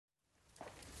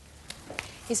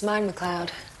He's mine, McLeod.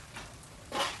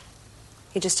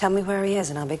 You just tell me where he is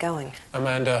and I'll be going.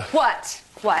 Amanda. What?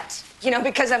 What? You know,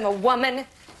 because I'm a woman,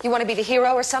 you want to be the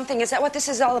hero or something? Is that what this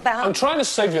is all about? I'm trying to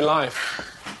save your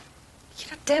life.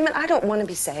 You know, damn it, I don't want to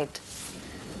be saved.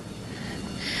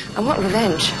 I want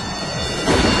revenge.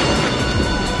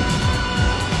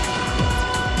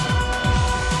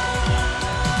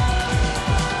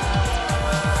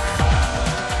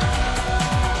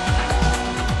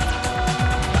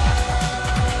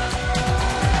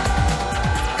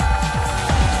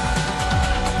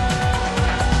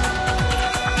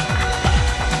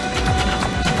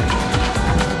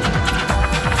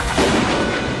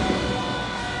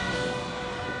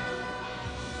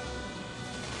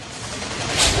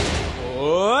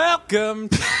 Welcome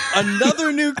to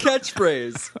another new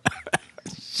catchphrase.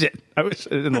 Shit, I wish I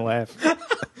didn't laugh.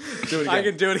 Do it again. I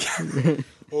can do it again.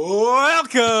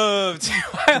 Welcome to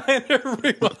Highlander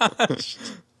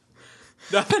Rewatched.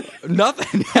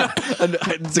 Nothing. Yeah.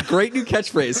 It's a great new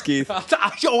catchphrase, Keith.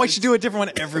 Oh, I should do a different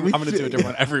one every week. I'm going to do a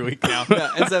different one every week now.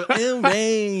 Yeah, and so, in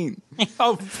vain.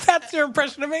 Oh, that's your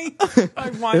impression of me? I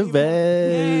want you.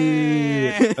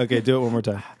 Bye. Okay, do it one more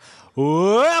time.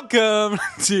 Welcome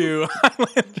to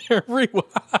Highlander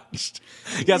Rewatched.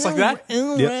 You guys like that?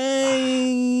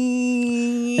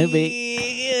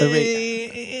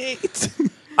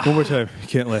 One more time. You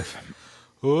can't laugh.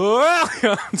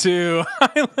 Welcome to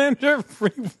Highlander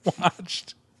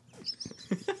Rewatched.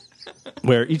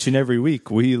 Where each and every week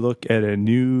we look at a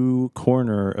new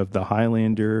corner of the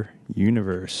Highlander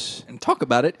universe. And talk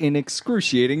about it in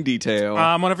excruciating detail.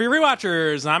 I'm one of your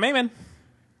rewatchers. I'm Eamon.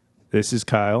 This is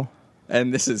Kyle.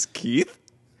 And this is Keith.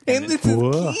 And this is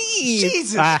Whoa. Keith.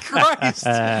 Jesus Christ.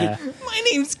 My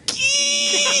name's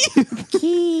Keith.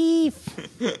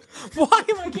 Keith. Why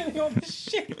am I getting all this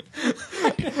shit?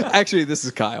 Actually, this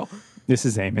is Kyle. This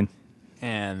is Eamon.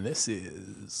 And this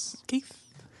is Keith.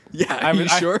 Yeah, I mean, you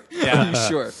sure? yeah. Are you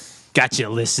sure? Gotcha,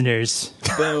 listeners.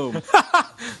 Boom.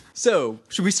 So,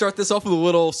 should we start this off with a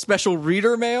little special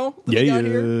reader mail that we got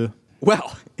here?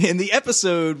 Well, in the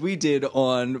episode we did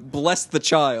on Bless the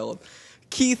Child,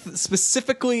 Keith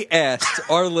specifically asked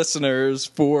our listeners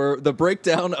for the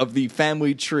breakdown of the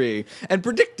family tree and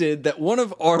predicted that one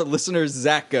of our listeners,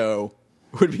 Zacho,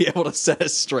 would be able to set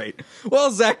us straight. Well,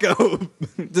 Zacho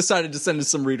decided to send us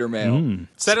some reader mail.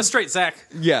 Set us straight, Zach.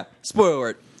 Yeah, spoiler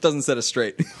alert, doesn't set us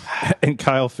straight. And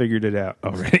Kyle figured it out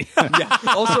already. Yeah,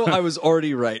 also, I was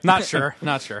already right. Not sure.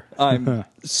 Not sure. I'm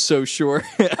so sure.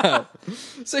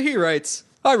 So he writes,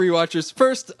 "Hi, rewatchers.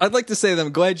 First, I'd like to say that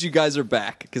I'm glad you guys are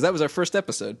back, because that was our first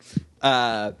episode.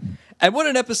 And what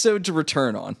an episode to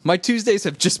return on. My Tuesdays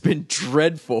have just been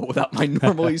dreadful without my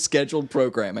normally scheduled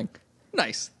programming."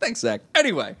 Nice. Thanks, Zach.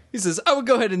 Anyway, he says, "I would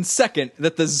go ahead and second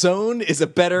that The Zone is a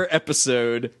better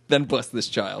episode than Bless This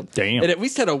Child. Damn. It at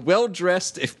least had a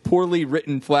well-dressed, if poorly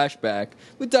written flashback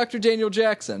with Dr. Daniel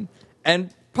Jackson.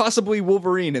 And possibly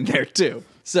Wolverine in there, too.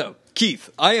 So, Keith,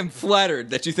 I am flattered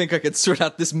that you think I could sort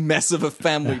out this mess of a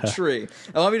family tree.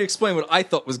 Allow me to explain what I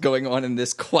thought was going on in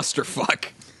this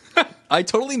clusterfuck. I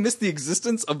totally missed the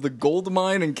existence of the gold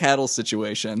mine and cattle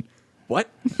situation." What?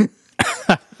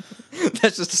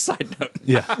 That's just a side note.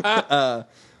 Yeah.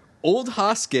 Old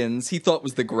Hoskins, he thought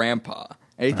was the grandpa.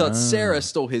 And he thought Sarah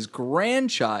stole his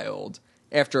grandchild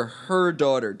after her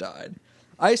daughter died.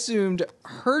 I assumed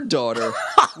her daughter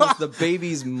was the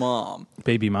baby's mom.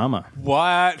 Baby mama.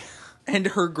 What? And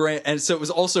so it was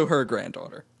also her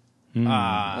granddaughter.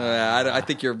 I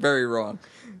think you're very wrong.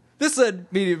 This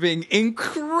led me to being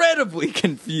incredibly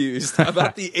confused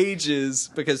about the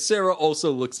ages because Sarah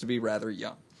also looks to be rather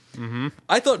young. Mm-hmm.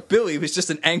 I thought Billy was just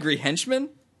an angry henchman,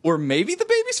 or maybe the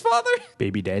baby's father?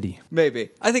 Baby daddy. Maybe.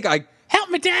 I think I... Help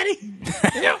me, Daddy.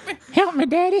 Help me. Help me,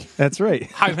 daddy. That's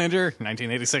right. Highlander,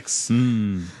 1986.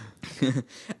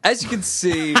 As you can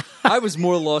see, I was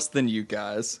more lost than you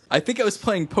guys. I think I was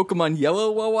playing Pokemon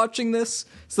Yellow while watching this,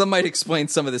 so that might explain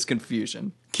some of this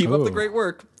confusion. Keep up the Oh. great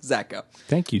work, Zacho.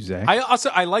 Thank you, Zach.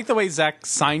 I like the way Zach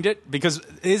signed it because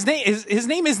his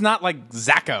name is not like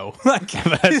Zacho. Like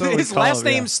That's what we his call last him,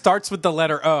 name yeah. starts with the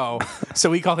letter O, so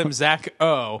we call him Zach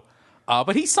O.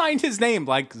 But he signed his name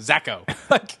like Zacho.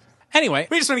 Like anyway,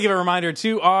 we just want to give a reminder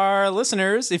to our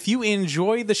listeners: if you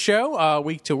enjoy the show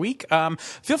week to week,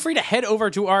 feel free to head over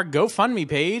to our GoFundMe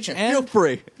page Feel and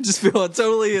free. Just feel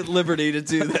totally at liberty to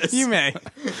do this. you may.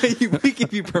 We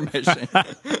give you permission.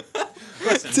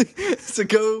 to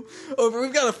go over.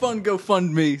 We've got a fun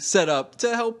GoFundMe set up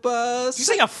to help us. Did you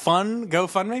say a fun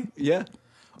GoFundMe? Yeah.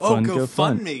 Fun Oh,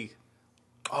 GoFundMe.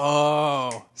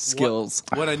 Oh, Skills.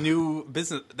 What a new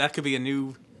business. That could be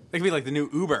like the new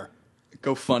Uber.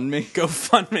 GoFundMe.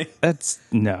 GoFundMe. That's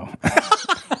no.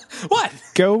 What?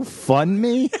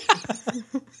 GoFundMe?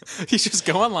 You just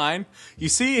go online. You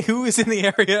see who is in the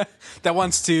area that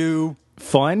wants to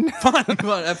Fun?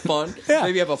 Have fun. Yeah.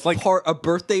 Maybe have a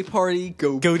birthday party.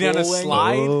 Go down a bowling.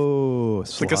 slide. Oh,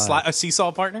 Like a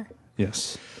seesaw partner.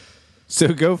 Yes. So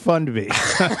GoFundMe.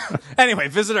 Anyway,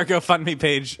 visit our GoFundMe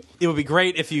page. It would be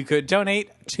great if you could donate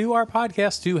to our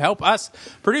podcast to help us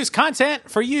produce content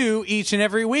for you each and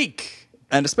every week.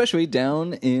 And especially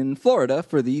down in Florida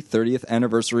for the 30th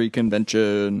anniversary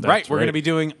convention. Right. We're going to be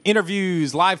doing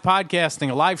interviews, live podcasting,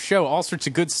 a live show, all sorts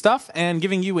of good stuff, and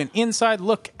giving you an inside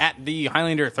look at the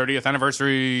Highlander 30th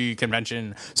anniversary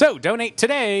convention. So donate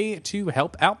today to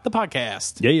help out the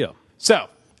podcast. Yeah. So,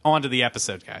 on to the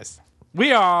episode, guys.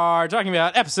 We are talking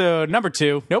about episode number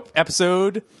 2. Nope,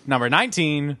 episode number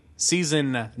 19,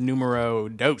 season numero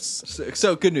dos.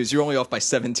 So good news. You're only off by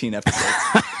 17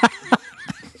 episodes.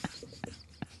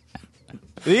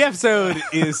 The episode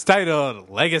is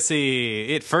titled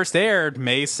Legacy. It first aired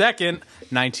May 2nd,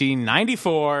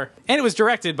 1994, and it was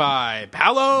directed by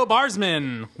Paolo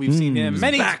Barzman. We've seen him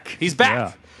many. He's back.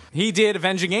 Yeah. He did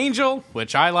Avenging Angel,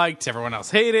 which I liked, everyone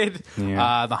else hated.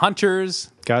 Yeah. The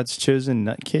Hunters. God's chosen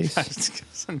nutcase.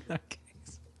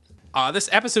 This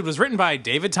episode was written by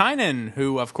David Tynan,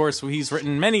 who, of course, he's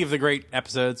written many of the great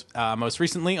episodes, most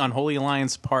recently on Holy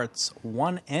Alliance Parts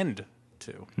 1 and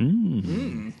 2.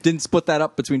 Didn't split that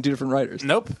up between two different writers.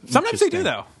 Nope. Sometimes they do,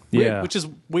 though. Yeah. Which is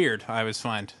weird, I always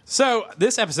find. So,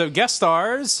 this episode guest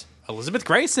stars Elizabeth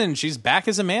Grayson. She's back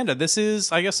as Amanda. This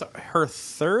is, I guess, her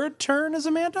third turn as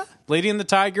Amanda? Lady and the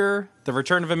Tiger, the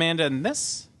return of Amanda, and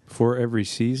this? For every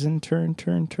season, turn.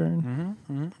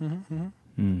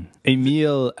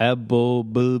 Emil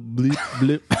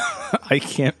Blip. I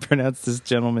can't pronounce this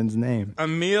gentleman's name.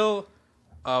 Emil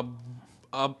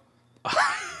Abasolo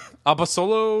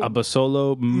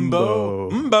Abasolo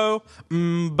Mbo.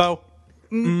 Mbo.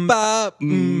 Ba,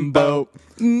 bo,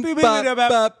 ba,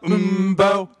 ba,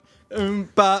 bo,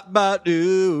 ba, ba,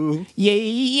 doo.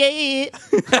 Yeah.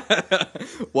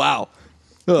 Wow.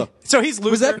 Ugh. So he's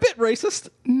Luther. Was that bit racist?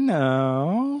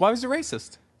 No. Why was it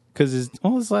racist? Because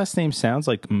his last name sounds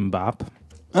like Mbop.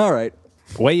 All right.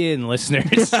 Weigh in,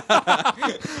 listeners.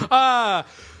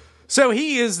 So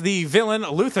he is the villain,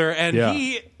 Luther, and Yeah.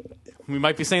 we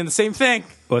might be saying the same thing.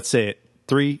 Let's say it.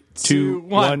 3, 2,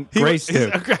 1. He was-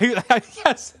 Greystoke.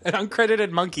 Yes, an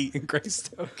uncredited monkey in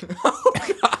Greystoke.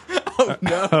 Oh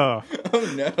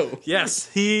no. Yes,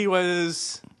 he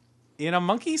was in a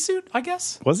monkey suit, I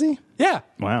guess. Was he? Yeah,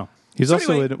 Wow. He's So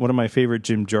also anyway- in one of my favorite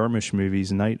Jim Jarmusch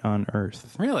movies, Night on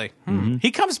Earth. really. Mm-hmm.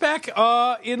 He comes back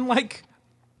in like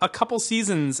a couple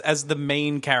seasons as the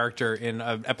main character in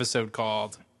an episode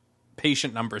called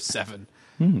Patient Number 7.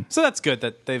 So that's good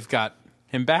that they've got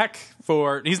him back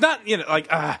for. He's not,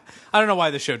 I don't know why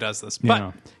the show does this, but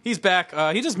Yeah. he's back.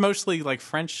 He does mostly like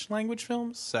French language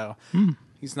films, so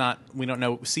he's not. We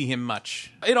don't see him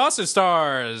much. It also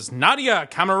stars Nadia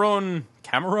Camarones.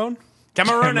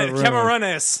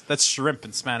 That's shrimp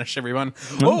in Spanish, everyone.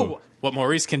 Oh, what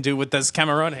Maurice can do with those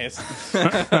Camarones.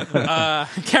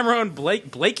 Cameron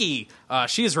Blakey.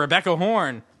 She is Rebecca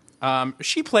Horn.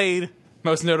 She played,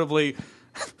 most notably,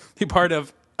 the part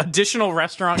of additional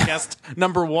restaurant guest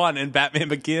number 1 in Batman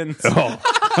Begins.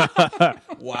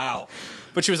 Wow.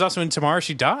 But she was also in Tomorrow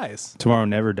She Dies. Tomorrow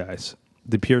Never Dies.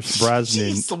 The Pierce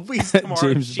Brosnan Jeez Louise,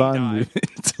 Tomorrow James She Bond Dies.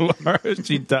 movie. Tomorrow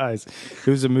She Dies. It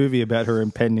was a movie about her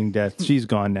impending death. She's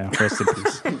gone now. Rest in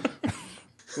peace.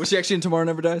 Was she actually in Tomorrow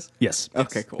Never Dies? Yes.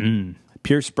 Okay, cool.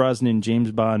 Pierce Brosnan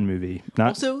James Bond movie. Not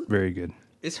Also- very good.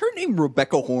 Is her name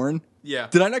Rebecca Horn? Yeah.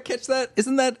 Did I not catch that?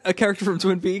 Isn't that a character from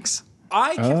Twin Peaks?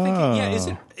 I kept thinking, yeah, is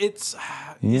it?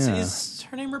 Yeah. Is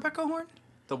her name Rebecca Horn?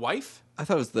 The wife? I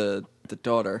thought it was the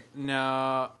daughter.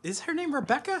 No. Is her name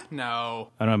Rebecca? No.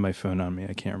 I don't have my phone on me.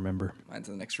 I can't remember. Mine's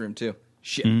in the next room too.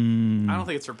 Shit. I don't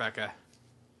think it's Rebecca.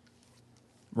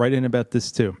 Write in about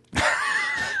this too.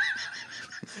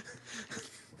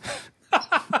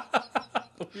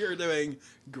 We are doing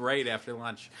great after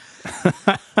lunch.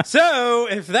 So,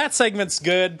 if that segment's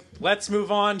good, let's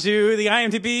move on to the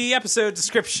IMDb episode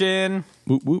description.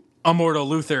 Whoop whoop. Immortal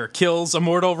Luther kills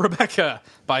immortal Rebecca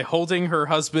by holding her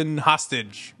husband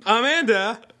hostage.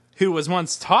 Amanda, who was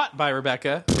once taught by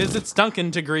Rebecca, visits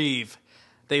Duncan to grieve.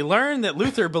 They learn that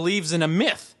Luther believes in a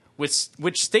myth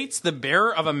which states the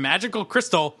bearer of a magical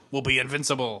crystal will be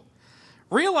invincible.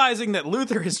 Realizing that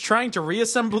Luther is trying to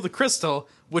reassemble the crystal,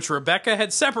 which Rebecca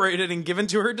had separated and given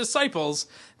to her disciples,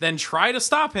 then try to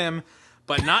stop him,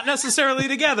 but not necessarily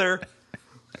together,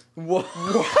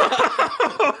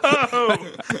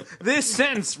 This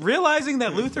sentence, realizing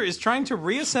that Luther is trying to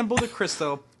reassemble the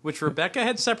crystal, which Rebecca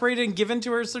had separated and given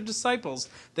to her disciples,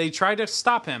 they try to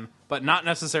stop him, but not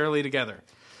necessarily together.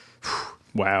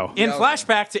 Wow. In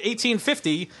flashback to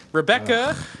 1850,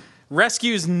 Rebecca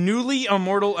rescues newly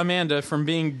immortal Amanda from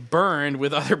being burned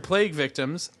with other plague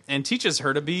victims and teaches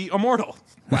her to be immortal.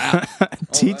 Wow.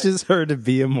 Teaches her to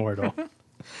be immortal.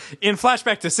 In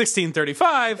flashback to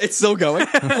 1635, It's still going.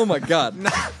 Oh my god.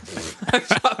 I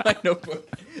dropped my notebook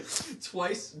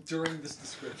twice during this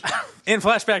description. In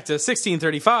flashback to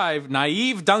 1635,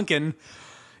 naive Duncan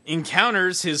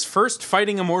encounters his first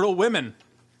fighting immortal women,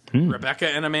 Rebecca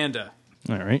and Amanda.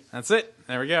 All right. That's it.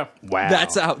 There we go. Wow.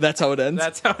 That's how it ends.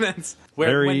 That's how it ends.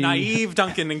 When naive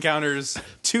Duncan encounters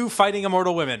two fighting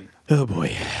immortal women. Oh,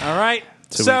 boy. All right.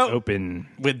 So we open.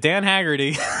 With Dan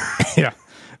Haggerty, Yeah.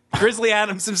 Grizzly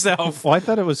Adams himself. Well, I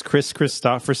thought it was Chris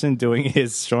Christopherson doing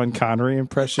his Sean Connery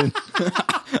impression.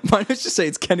 Mine was just say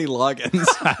it's Kenny Loggins.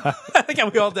 I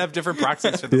think we all have different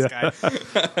proxies for this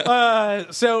guy.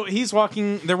 So he's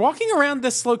walking. They're walking around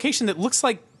this location that looks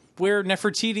like where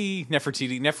Nefertiti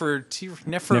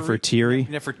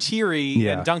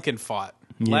Yeah. and Duncan fought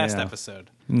last Yeah. episode.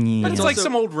 Yeah. But it's like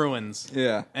some old ruins.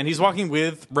 Yeah. And he's walking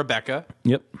with Rebecca,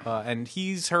 Yep. and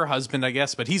he's her husband, I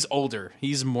guess, but he's older.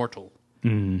 He's mortal.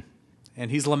 And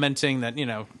he's lamenting that,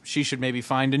 she should maybe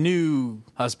find a new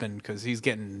husband because he's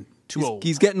getting too old.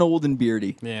 He's getting old and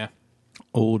beardy. Yeah.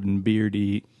 Old and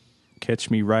beardy. Catch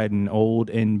me riding old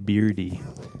and beardy.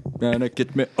 Gonna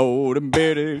get me old and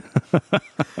beardy.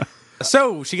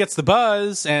 So she gets the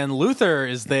buzz, and Luther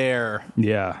is there.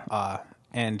 Yeah.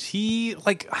 And he,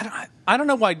 I don't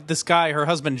know why this guy, her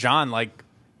husband John,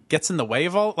 gets in the way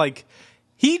of all.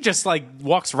 He just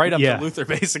walks right up Yeah. to Luther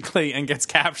basically and gets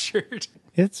captured.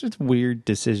 It's a weird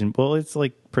decision. Well, it's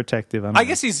protective. I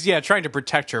guess he's trying to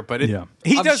protect her, but Yeah.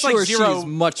 he I'm does sure zero. she's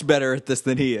much better at this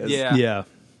than he is. Yeah. Yeah.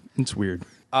 It's weird.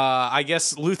 I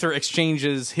guess Luther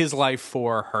exchanges his life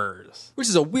for hers. Which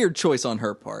is a weird choice on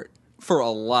her part for a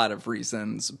lot of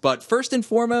reasons. But first and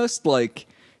foremost,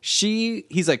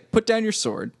 he's like, put down your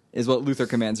sword, is what Luther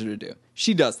commands her to do.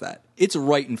 She does that. It's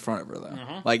right in front of her,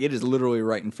 though. It is literally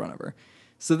right in front of her.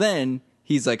 So then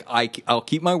he's like, I'll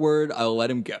keep my word. I'll let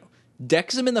him go.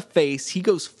 Decks him in the face. He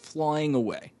goes flying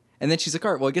away. And then she's like,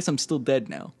 all right, well, I guess I'm still dead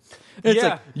now. And it's Yeah.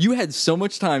 like, you had so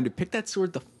much time to pick that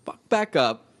sword the fuck back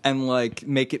up and,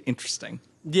 make it interesting.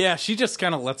 Yeah, she just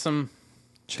kind of lets him.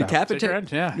 Decapitate. Take her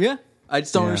head, yeah. Yeah. I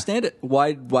just don't Yeah. understand it.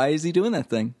 Why is he doing that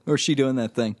thing? Or she doing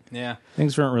that thing? Yeah.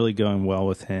 Things weren't really going well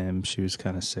with him. She was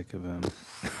kind of sick of him.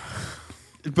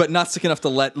 But not sick enough to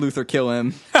let Luther kill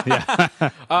him.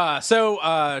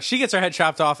 So she gets her head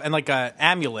chopped off, and a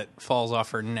amulet falls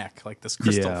off her neck, this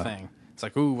crystal Yeah. thing. It's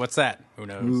like, ooh, what's that? Who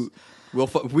knows?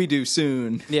 We do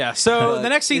soon. Yeah. So the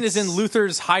next scene is in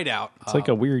Luther's hideout. It's like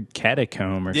a weird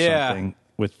catacomb or Yeah. something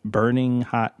with burning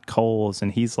hot coals,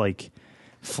 and he's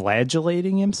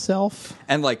flagellating himself.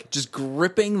 And just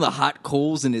gripping the hot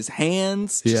coals in his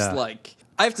hands. Just Yeah.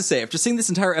 I have to say, after seeing this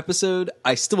entire episode,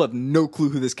 I still have no clue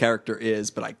who this character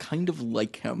is, but I kind of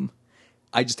like him.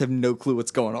 I just have no clue what's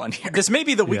going on here. This may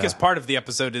be the weakest Yeah. part of the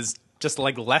episode. Is just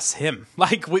less him.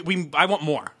 I want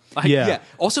more. Yeah. Yeah.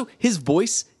 Also, his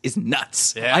voice is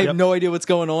nuts. Yeah. I have Yep. no idea what's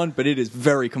going on, but it is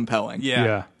very compelling. Yeah.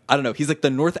 Yeah. I don't know. He's like the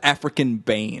North African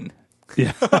Bane.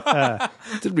 Yeah.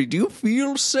 Do you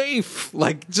feel safe?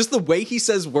 Just the way he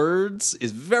says words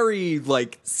is very,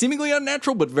 seemingly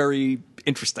unnatural, but very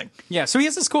interesting. Yeah. So he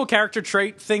has this cool character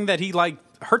trait thing that he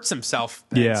hurts himself.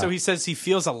 And Yeah. so he says he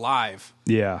feels alive,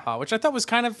 Yeah. which I thought was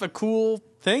kind of a cool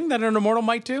thing that an immortal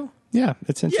might do. Yeah.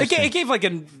 It's interesting. It gave a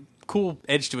cool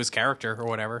edge to his character or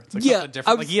whatever. It's Yeah, something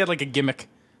different. I was- He had a gimmick.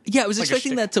 Yeah, I was Like a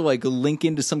expecting shtick. that to, link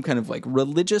into some kind of,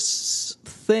 religious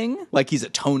thing. Like he's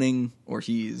atoning or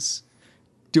he's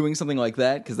doing something like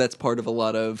that, because that's part of a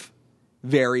lot of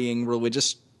varying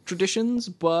religious traditions,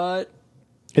 but...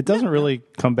 It doesn't really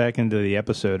come back into the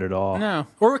episode at all. No,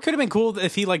 or it could have been cool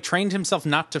if he trained himself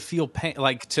not to feel pain,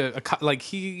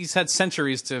 he's had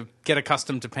centuries to get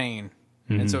accustomed to pain,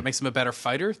 and so it makes him a better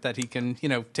fighter that he can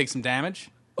take some damage.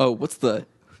 Oh,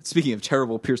 speaking of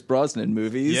terrible Pierce Brosnan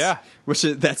movies, Yeah.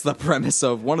 that's the premise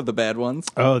of one of the bad ones.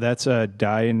 Oh, that's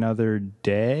Die Another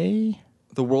Day?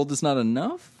 The World Is Not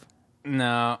Enough?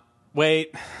 No,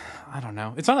 wait, I don't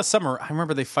know. It's on a summer. I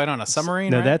remember they fight on a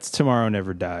submarine. No, right? that's Tomorrow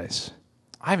Never Dies.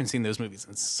 I haven't seen those movies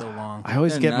in so long. I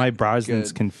always They're get not my Brosnans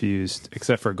good. confused,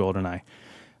 except for Goldeneye.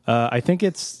 I think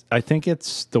it's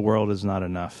The World Is Not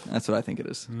Enough. That's what I think it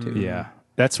is, too. Yeah.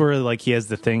 That's where he has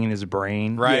the thing in his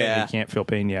brain. Right. and Yeah. He can't feel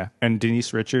pain, yeah. And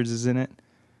Denise Richards is in it,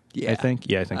 Yeah. I think.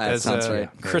 Yeah, I think That that sounds right.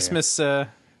 Christmas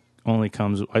only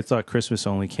comes. I thought Christmas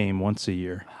only came once a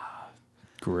year.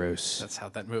 Gross. That's how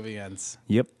that movie ends.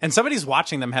 Yep. And somebody's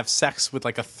watching them have sex with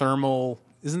like a thermal.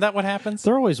 Isn't that what happens?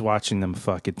 They're always watching them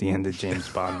fuck at the end of James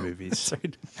Bond movies.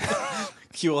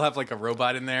 Q will have like a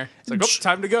robot in there. It's like, oh,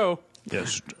 time to go.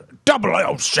 Yes.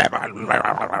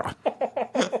 007.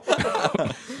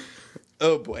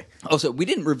 Oh boy. Also, we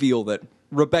didn't reveal that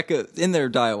Rebecca, in their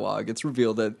dialogue, it's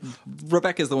revealed that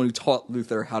Rebecca is the one who taught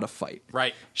Luther how to fight.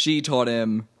 Right. She taught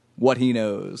him what he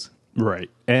knows. Right.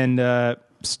 And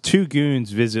two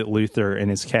goons visit Luther in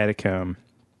his catacomb.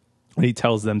 And he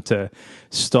tells them to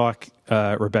stalk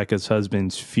Rebecca's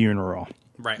husband's funeral.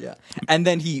 Right. Yeah. And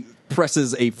then he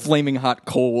presses a flaming hot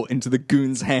coal into the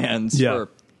goon's hands for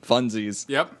funsies.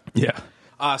 Yep.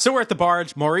 Yeah. So we're at the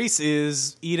barge. Maurice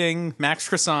is eating Max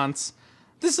croissants.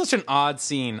 This is such an odd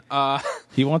scene.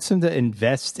 He wants him to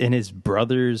invest in his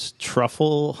brother's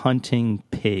truffle hunting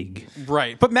pig.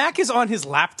 Right. But Mac is on his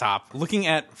laptop looking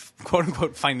at quote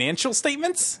unquote financial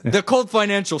statements. They're called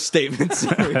financial statements.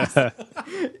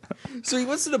 So he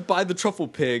wants to buy the truffle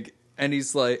pig, and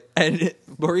he's like, and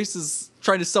Maurice is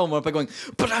trying to sell him up by going,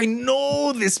 but I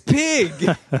know this pig.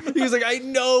 He was like, I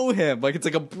know him. Like, it's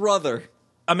like a brother.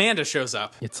 Amanda shows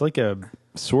up. It's like a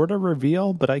sort of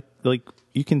reveal, but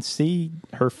you can see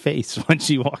her face when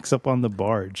she walks up on the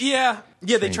barge. Yeah.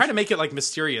 Yeah, they try to make it like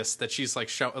mysterious that she's like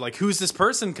who's this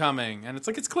person coming? And it's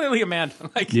like it's clearly Amanda.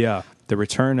 Like Yeah, the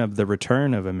return of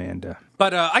Amanda.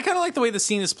 But I kind of like the way the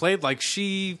scene is played. Like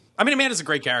Amanda's a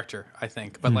great character, I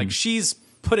think. But like she's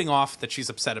putting off that she's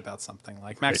upset about something.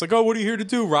 Like Mac's like, "Oh, what are you here to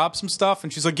do? Rob some stuff?"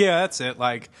 And she's like, "Yeah, that's it."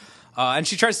 Like and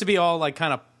she tries to be all like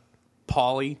kind of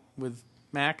Pauly with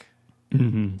Mac.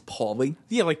 Pauly?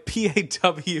 Yeah, like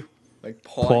PAW. Like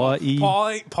pawing.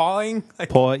 Pawing. Like,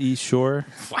 Paw-y Shore.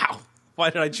 wow. Why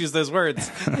did I choose those words?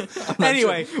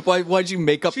 Anyway. Sure. Why'd you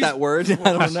make up that word? I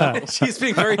don't know. She's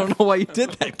being very I don't know why you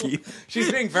did that, Keith.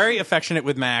 She's being very affectionate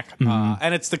with Mac,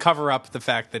 and it's to cover up the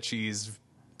fact that she's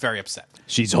very upset.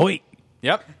 She's hoit.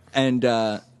 Yep. And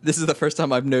this is the first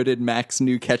time I've noted Mac's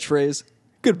new catchphrase.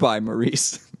 Goodbye,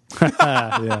 Maurice.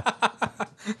 Yeah.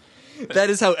 That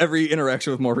is how every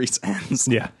interaction with Maurice ends.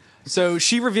 Yeah. So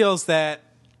she reveals that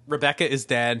Rebecca is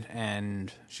dead,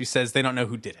 and she says they don't know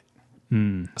who did it.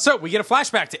 So we get a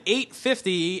flashback to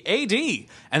 850 AD,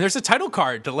 and there's a title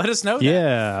card to let us know that.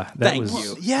 Yeah. That Thank was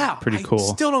you. Yeah. pretty cool.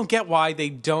 I still don't get why they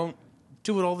don't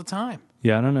do it all the time.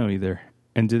 Yeah, I don't know either.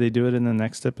 And do they do it in the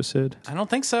next episode? I don't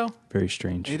think so. Very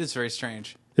strange. It is very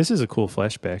strange. This is a cool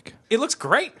flashback. It looks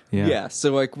great. Yeah.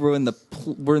 So like we're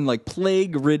in like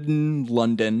plague-ridden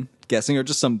London, guessing, or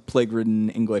just some plague-ridden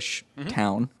English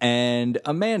town. And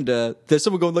Amanda, there's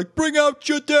someone going like, "Bring out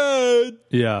your dead!"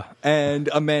 Yeah. And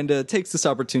Amanda takes this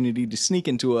opportunity to sneak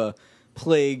into a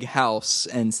plague house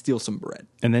and steal some bread.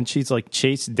 And then she's like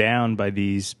chased down by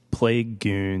these plague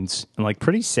goons and like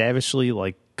pretty savagely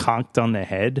like conked on the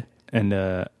head. And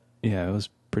yeah, it was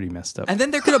pretty messed up. And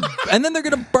then they're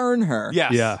gonna burn her.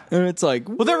 Yes. Yeah. And it's like,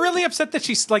 Well, they're really upset that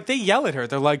she's like, they yell at her.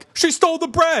 They're like, she stole the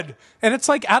bread. And it's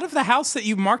like out of the house that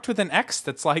you marked with an X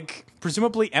that's like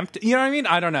presumably empty. You know what I mean?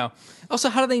 I don't know. also,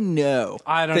 how do they know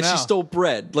I don't that know. she stole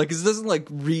bread? Like, it doesn't like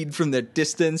read from the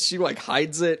distance. She like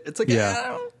hides it. It's like,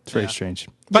 Yeah. It's very strange.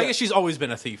 But I guess she's always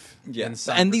been a thief. Yeah. in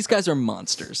some And these guys are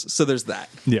monsters. So there's that.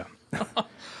 Yeah.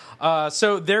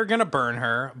 So they're going to burn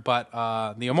her, but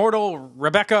the immortal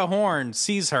Rebecca Horn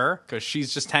sees her because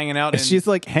she's just hanging out. And she's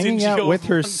like hanging out with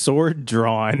her sword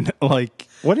drawn. Like,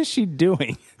 what is she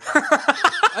doing?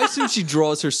 I assume she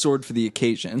draws her sword for the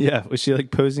occasion. Yeah. Was she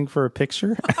like posing for a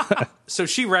picture? So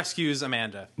she rescues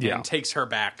Amanda and takes her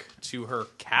back to her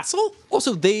castle.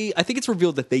 Also, I think it's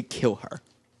revealed that they kill her.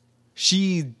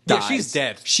 She dies. Yeah, she's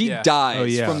dead. She Yeah. dies Oh,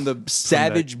 yeah. from the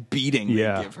savage beating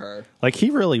Yeah. they give her. Like, he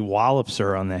really wallops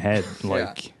her on the head.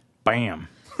 Like, bam.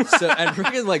 So, and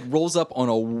Rebecca like rolls up on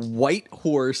a white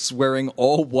horse wearing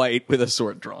all white with a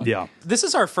sword drawn. Yeah. This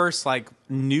is our first like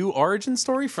new origin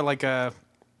story for like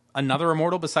another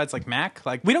immortal besides like Mac.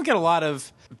 Like we don't get a lot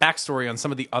of backstory on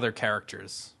some of the other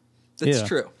characters. That's Yeah.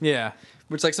 true. Yeah.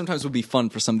 Which like sometimes would be fun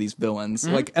for some of these villains.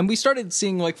 Like, and we started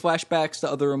seeing like flashbacks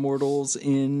to other immortals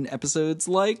in episodes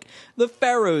like the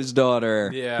Pharaoh's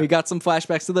daughter. Yeah. We got some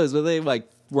flashbacks to those, but they like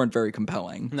weren't very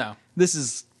compelling. No. This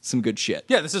is some good shit.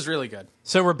 Yeah, this is really good.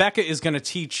 So Rebecca is going to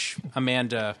teach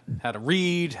Amanda how to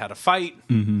read, how to fight,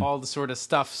 all the sort of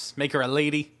stuffs, make her a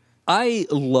lady. I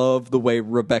love the way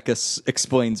Rebecca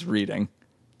explains reading.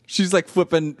 She's like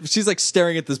she's like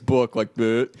staring at this book like,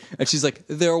 "Bleh," and she's like,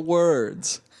 "They're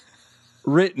words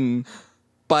written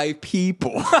by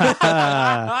people."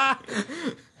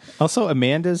 Also,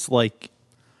 Amanda's like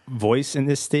voice in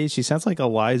this stage, she sounds like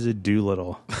Eliza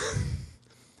Doolittle.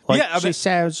 Like, Yeah, I she mean-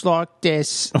 sounds like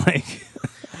this. Like,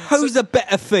 Who's a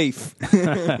better thief?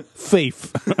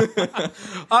 thief.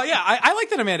 I like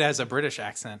that Amanda has a British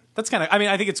accent. That's kind of. I mean,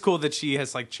 I think it's cool that she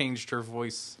has like changed her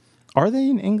voice. Are they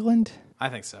in England? I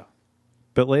think so.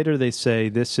 But later they say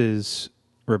this is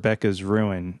Rebecca's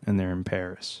ruin, and they're in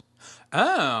Paris.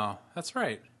 Oh, that's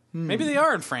right. Maybe they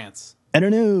are in France. I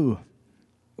don't know.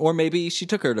 Or maybe she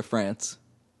took her to France.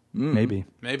 Maybe.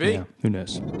 Maybe. Yeah, who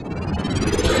knows?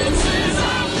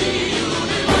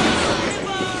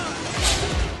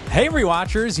 Hey,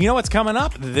 rewatchers, you know what's coming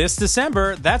up this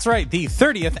December? That's right, the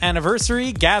 30th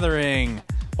anniversary gathering.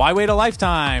 Why wait a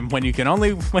lifetime when you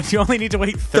only need to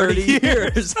wait 30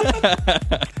 years?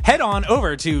 Head on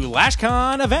over to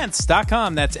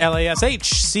lashconevents.com. That's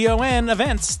LASHCON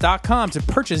events.com to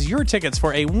purchase your tickets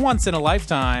for a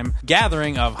once-in-a-lifetime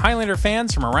gathering of Highlander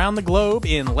fans from around the globe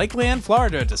in Lakeland,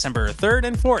 Florida, December 3rd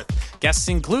and 4th. Guests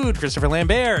include Christopher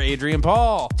Lambert, Adrian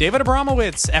Paul, David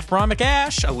Abramowitz, F. Braun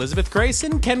McAsh, Elizabeth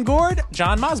Grayson, Ken Gord,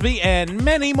 John Mosby, and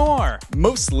many more.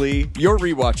 Mostly your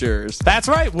rewatchers. That's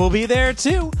right, we'll be there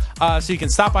too. So you can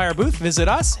stop by our booth, visit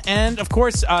us, and of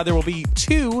course, there will be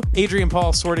 2 Adrian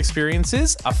Paul sword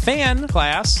experiences, a fan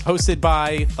class hosted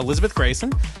by Elizabeth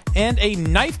Grayson, and a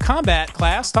knife combat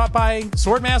class taught by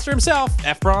Swordmaster himself,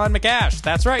 F. Braun McAsh.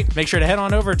 That's right. Make sure to head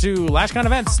on over to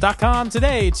lashconevents.com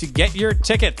today to get your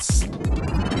tickets.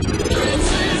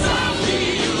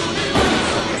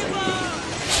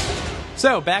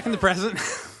 So, back in the present.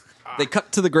 They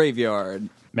cut to the graveyard.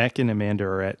 Mac and Amanda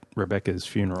are at Rebecca's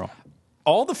funeral.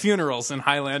 All the funerals in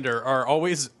Highlander are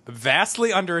always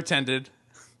vastly underattended.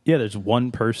 Yeah, there's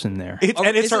one person there. And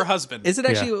it's Is her it- husband. Is it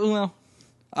actually? Well,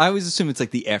 I always assume it's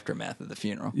like the aftermath of the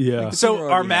funeral. Yeah. Like the So funeral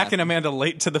are already Mac happened. and Amanda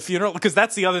late to the funeral? Because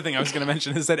that's the other thing I was going to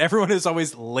mention is that everyone is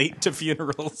always late to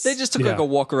funerals. They just took like Yeah. a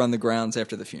walk around the grounds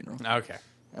after the funeral. Okay.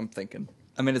 I'm thinking.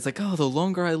 I mean, it's like, oh, the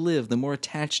longer I live, the more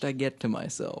attached I get to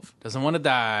myself. Doesn't want to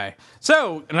die.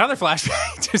 So another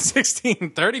flashback to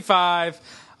 1635.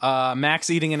 Max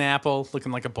eating an apple,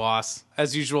 looking like a boss.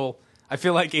 As usual, I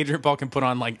feel like Adrian Paul can put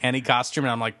on like any costume,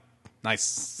 and I'm like,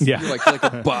 nice. Yeah. Like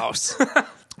a boss.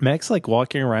 Mac's like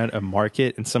walking around a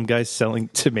market and some guy's selling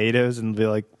tomatoes and be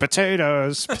like,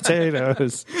 potatoes,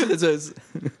 potatoes.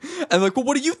 I'm like, well,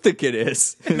 what do you think it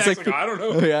is? And Mac's like, I don't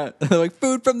know. Yeah, they're like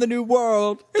food from the new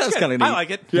world. That's kind of neat. I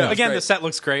like it. Yeah, Again, it's the great. set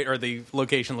looks great, or the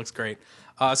location looks great.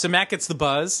 So Mac gets the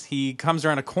buzz. He comes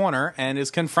around a corner and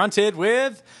is confronted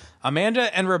with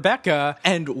Amanda and Rebecca.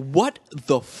 And what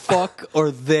the fuck are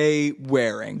they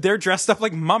wearing? They're dressed up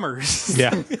like mummers.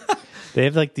 Yeah. They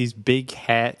have like these big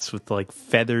hats with like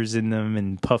feathers in them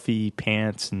and puffy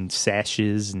pants and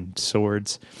sashes and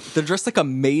swords. They're dressed like a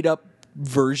made-up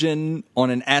version on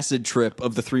an acid trip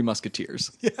of the Three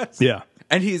Musketeers. Yeah.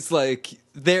 And he's like,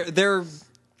 they're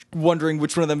wondering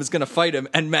which one of them is going to fight him,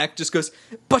 and Mac just goes,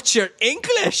 "But you're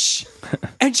English,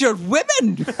 and you're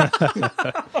women."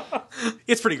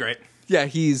 It's pretty great. Yeah,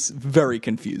 he's very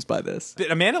confused by this.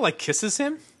 Amanda like kisses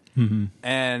him,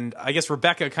 and I guess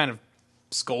Rebecca kind of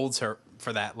scolds her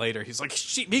for that later. He's like,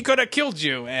 he could have killed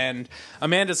you, and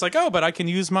Amanda's like, oh, but I can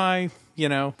use my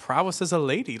prowess as a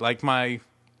lady, like my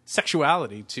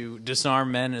sexuality, to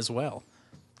disarm men as well.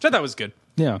 Which I thought was good.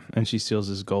 Yeah. And she steals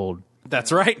his gold.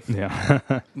 That's right. Yeah.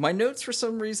 My notes, for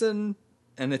some reason,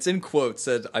 and it's in quotes,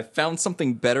 said, "I found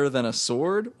something better than a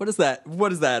sword." What is that?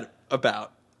 What is that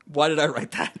about? Why did I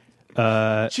write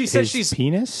that? She says His she's.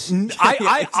 penis? Is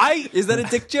that a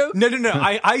dick joke? No.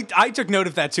 I took note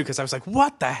of that too because I was like,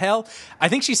 "What the hell?" I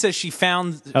think she says she's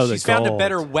found a gold.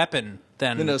 better weapon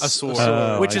than a sword,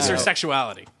 sword. which is I her know.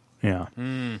 sexuality. Yeah.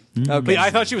 Okay. But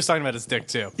I thought she was talking about his dick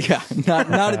too. Yeah,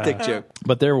 not a dick joke.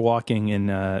 But they're walking,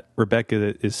 and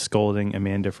Rebecca is scolding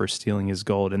Amanda for stealing his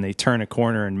gold, and they turn a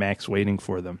corner, and Mac's waiting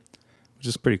for them, which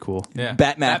is pretty cool. Yeah,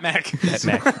 Batmac.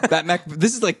 Batmac. Batmac.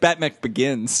 This is like Batmac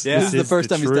Begins. Yeah. This is the first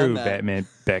time he's done true that. Batman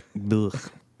back. Ugh.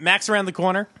 Mac's around the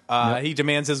corner. He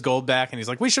demands his gold back, and he's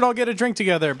like, "We should all get a drink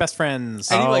together, best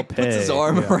friends." And he I'll like puts his pay.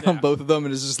 arm Yeah. around both of them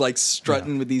and is just like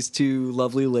strutting with these two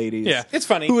lovely ladies. Yeah, it's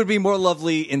funny. Who would be more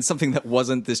lovely in something that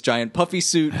wasn't this giant puffy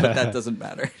suit, but that doesn't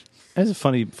matter. That's a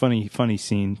funny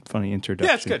scene, funny introduction.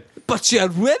 Yeah, it's good. But you're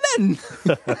women.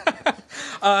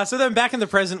 So then, back in the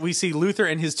present, we see Luther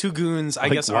and his 2 goons. I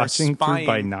Like guess are watching through spying.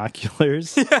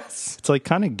 binoculars. Yes. It's like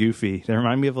kind of goofy. They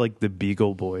remind me of like the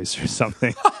Beagle Boys or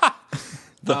something.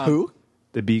 The who?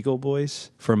 The Beagle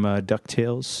Boys from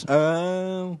DuckTales.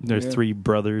 Oh. There's 3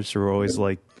 brothers who are always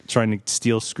like trying to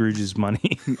steal Scrooge's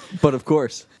money. But of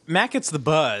course. Mac gets the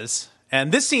buzz,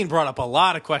 and this scene brought up a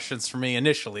lot of questions for me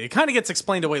initially. It kind of gets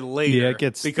explained away later. Yeah, it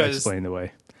gets because explained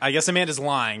away. I guess Amanda's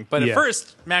lying. But at Yeah.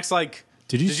 first, Mac's like,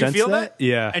 Did you sense feel that?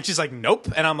 Yeah. And she's like, nope.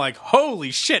 And I'm like,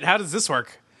 holy shit, how does this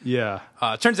work? Yeah.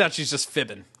 Turns out she's just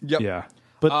fibbing. Yep. Yeah.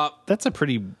 But that's a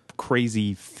pretty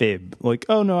crazy fib. Like,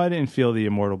 oh no, I didn't feel the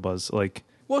immortal buzz. Like,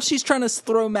 Well, she's trying to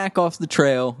throw Mac off the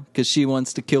trail because she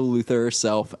wants to kill Luther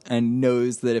herself and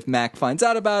knows that if Mac finds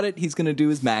out about it, he's going to do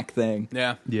his Mac thing.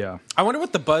 Yeah. yeah. I wonder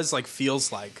what the buzz like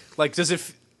feels like. Like,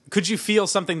 could you feel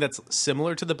something that's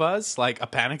similar to the buzz, like a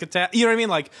panic attack? You know what I mean?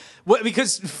 Like, what?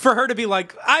 Because for her to be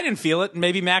like, I didn't feel it,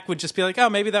 maybe Mac would just be like, oh,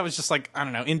 maybe that was just like, I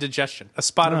don't know, indigestion, a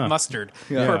spot of mustard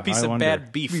or a piece I of wonder.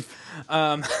 bad beef.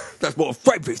 That's more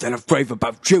afraid of than afraid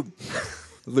about you,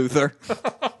 Luther.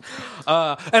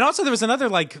 And also, there was another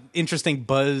like interesting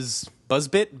buzz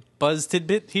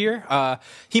tidbit here.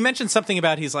 He mentioned something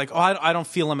about he's like, oh, I don't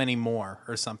feel him anymore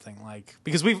or something, like,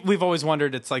 because we've always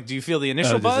wondered, it's like, do you feel the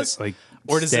initial does it, buzz, like,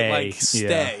 or does it stay? like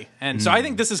stay? Yeah. And so I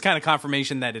think this is kind of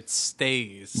confirmation that it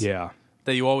stays. Yeah.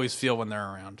 That you always feel when they're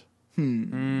around.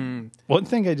 One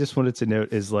thing I just wanted to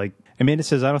note is like Amanda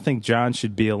says, I don't think John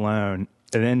should be alone.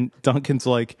 And then Duncan's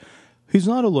like, he's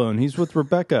not alone. He's with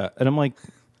Rebecca. And I'm like,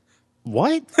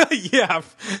 what? Yeah.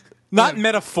 Not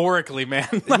metaphorically, man.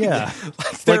 Like, Yeah.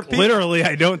 there are Like people- literally,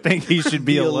 I don't think he should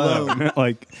be alone.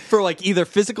 Like, For like either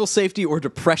physical safety or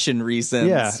depression reasons.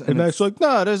 yeah. And Mac's like,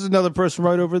 no, there's another person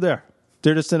right over there.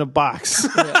 They're just in a box.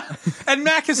 And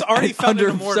Mac has already found under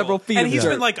an immortal. several feet and of he's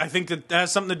dirt. been like, I think that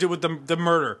has something to do with the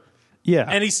murder. Yeah.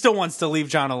 And he still wants to leave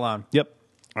John alone. Yep.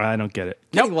 I don't get it.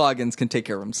 Kenny Loggins can take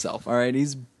care of himself. All right,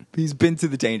 he's been to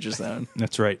the danger zone.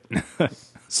 That's right.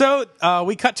 So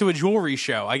we cut to a jewelry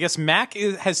show. I guess Mac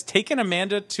has taken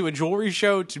Amanda to a jewelry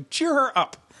show to cheer her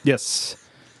up. Yes.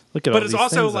 Look at But all it's these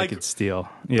also things like- I could steal.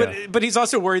 Yeah. But he's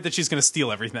also worried that she's going to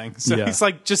steal everything. So Yeah. he's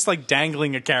like just like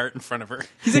dangling a carrot in front of her.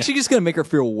 He's actually just going to make her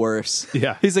feel worse.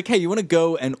 Yeah. He's like, hey, you want to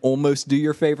go and almost do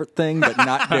your favorite thing, but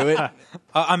not do it?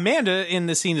 Amanda in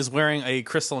the scene is wearing a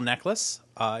crystal necklace.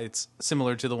 It's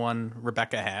similar to the one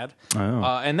Rebecca had. Oh.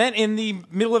 And then in the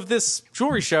middle of this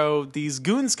jewelry show, these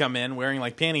goons come in wearing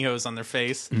like pantyhose on their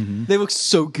face. They look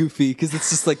so goofy because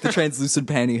it's just like the translucent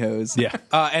pantyhose. Yeah.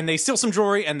 And they steal some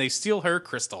jewelry and they steal her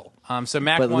crystal. So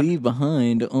Mac But leave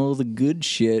behind all the good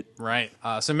shit. Right.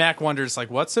 So Mac wonders, like,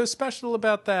 what's so special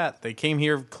about that? They came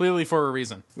here clearly for a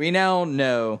reason. We now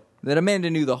know that Amanda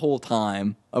knew the whole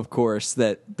time, of course,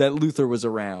 that Luther was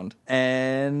around.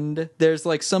 And there's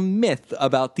like some myth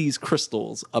about these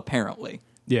crystals, apparently.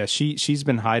 Yeah, she's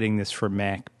been hiding this from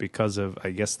Mac because of,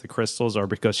 I guess, the crystals, or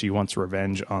because she wants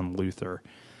revenge on Luther.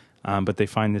 But they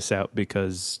find this out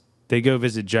because they go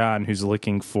visit John, who's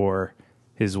looking for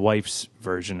his wife's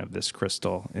version of this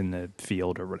crystal in the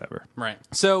field or whatever. Right.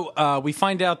 So we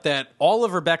find out that all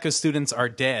of Rebecca's students are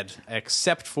dead,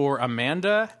 except for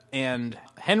Amanda and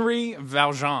Henry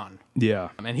Valjean. Yeah.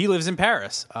 And he lives in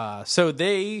Paris. So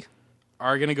they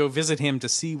are going to go visit him to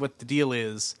see what the deal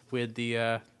is with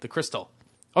the crystal.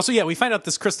 Also, yeah, we find out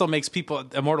this crystal makes people,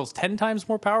 immortals, 10 times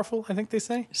more powerful, I think they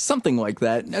say. Something like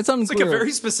that. It's It's like a unclear.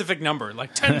 very specific number,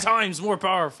 like 10 times more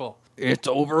powerful. It's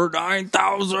over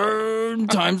 9,000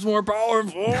 times more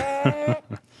powerful.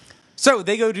 So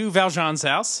they go to Valjean's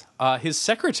house. His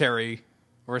secretary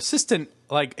or assistant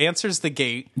like answers the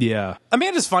gate. Yeah.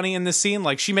 Amanda's funny in this scene.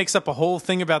 Like she makes up a whole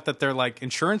thing about that they're like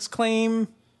insurance claim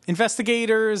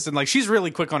investigators, and like she's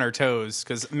really quick on her toes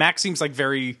because Max seems like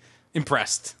very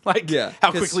impressed. Like Yeah,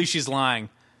 how 'cause- quickly she's lying.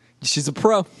 She's a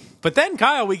pro. But then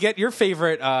Kyle, we get your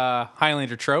favorite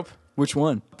Highlander trope. Which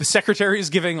one? The secretary is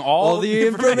giving all The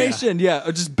information. Yeah,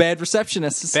 or just bad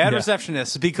receptionists. Bad Yeah.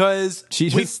 receptionist because She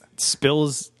we- just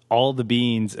spills all the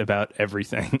beans about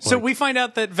everything. So Like, we find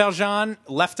out that Valjean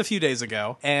left a few days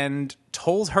ago and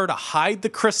told her to hide the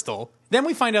crystal. Then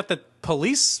we find out that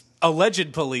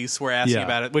alleged police were asking Yeah.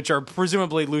 about it, which are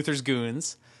presumably Luther's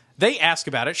goons. They ask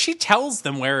about it. She tells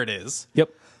them where it is. Yep.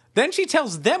 Then she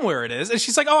tells them where it is, and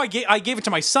she's like, "Oh, I gave it to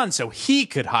my son so he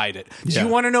could hide it. Do Yeah. you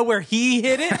want to know where he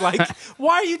hid it? Like,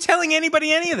 why are you telling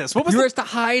anybody any of this? What was You're the supposed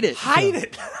to hide it. hide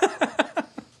it?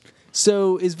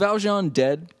 So is Valjean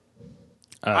dead?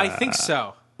 I think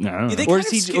so. I don't know. They Or kind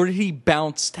of skip- or did he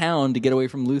bounce town to get away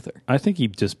from Luther? I think he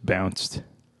just bounced.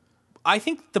 I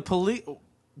think the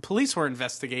police were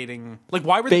investigating. Like,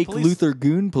 why were Fake the police? Luther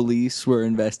goon police were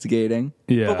investigating.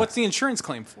 Yeah. But what's the insurance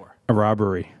claim for? a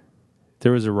robbery?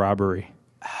 There was a robbery.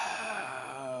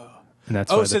 And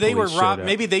that's why Oh, the so they were police showed robbed. up.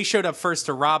 Maybe they showed up first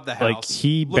to rob the house. Like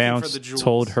he looking for bounced, the jewels.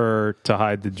 told her to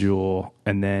hide the jewel,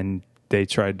 and then they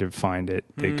tried to find it.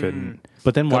 They couldn't.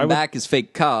 But then why Come would? back as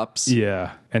fake cops.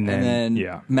 Yeah, and And then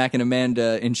yeah, Mac and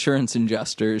Amanda, insurance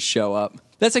adjusters, show up.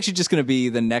 That's actually just going to be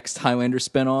the next Highlander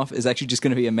spinoff. Is actually just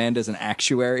going to be Amanda as an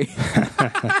actuary.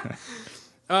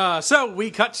 So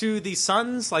we cut to the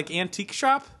son's like antique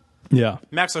shop. Yeah.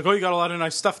 Mac's like, oh, you got a lot of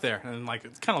nice stuff there. And like,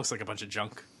 it kind of looks like a bunch of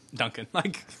junk, Duncan.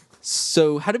 Like,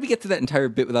 So how did we get to that entire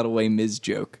bit without a Les Mis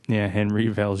joke? Yeah, Henry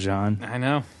Valjean. I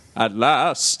know. At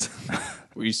last,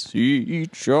 we see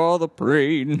each other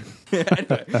praying.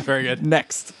 Anyway, Very good.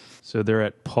 next. So they're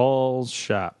at Paul's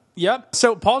shop. Yep.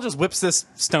 So Paul just whips this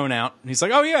stone out. And he's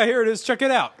like, oh, yeah, here it is. Check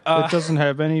it out. It doesn't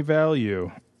have any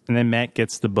value. And then Mac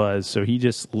gets the buzz, so he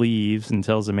just leaves and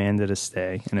tells Amanda to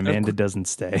stay, and Amanda doesn't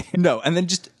stay. No, and then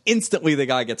just instantly the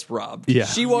guy gets robbed. Yeah.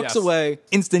 She walks Yes. away,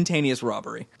 instantaneous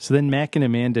robbery. So then Mac and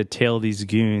Amanda tail these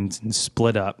goons and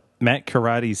split up. Mac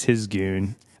karates his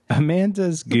goon.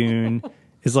 Amanda's goon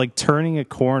is like turning a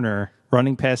corner,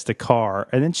 running past a car,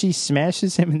 and then she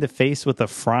smashes him in the face with a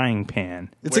frying pan.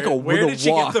 It's like a Where with did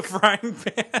a walk. she get the frying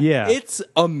pan? Yeah. It's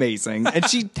amazing. And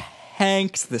she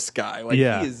tanks this guy. Like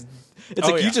Yeah. he is it's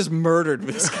Oh, like yeah. you just murdered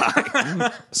this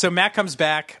guy. So Mac comes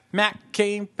back. Mac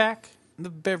came back the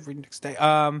very next day.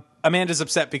 Amanda's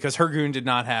upset because her goon did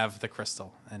not have the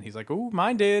crystal. And he's like, ooh,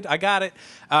 mine did. I got it.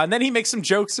 And then he makes some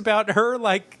jokes about her,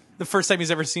 like the first time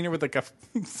he's ever seen her with like a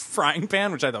frying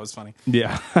pan, which I thought was funny.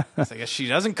 Yeah. I guess she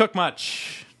doesn't cook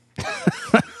much.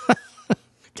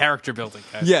 Character building,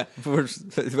 guys. Yeah.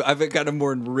 I've got a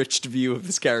more enriched view of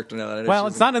this character now. That I know Well,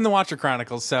 she's it's not in the Watcher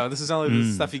Chronicles, so this is only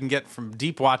the stuff you can get from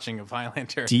deep watching of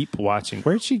Highlander. Deep watching.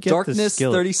 Where'd she get the Darkness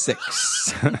skill?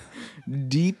 36.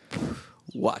 Deep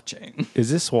watching.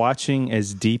 Is this watching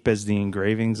as deep as the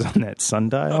engravings on that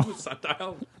sundial?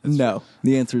 Sundial. No.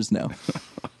 The answer is no.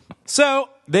 So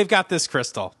they've got this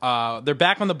crystal. They're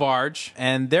back on the barge,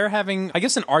 and they're having, I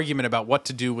guess, an argument about what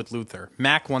to do with Luther.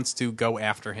 Mac wants to go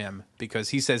after him because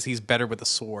he says he's better with a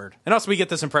sword. And also we get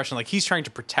this impression like he's trying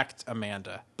to protect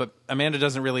Amanda, but Amanda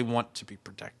doesn't really want to be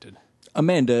protected.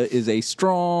 Amanda is a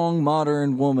strong,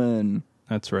 modern woman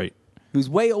That's right. who's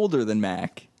way older than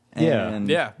Mac. And,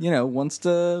 Yeah. you know, wants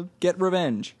to get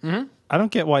revenge. Mm-hmm. I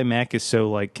don't get why Mac is so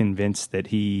like convinced that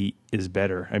he is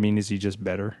better. I mean, is he just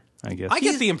better? I guess. I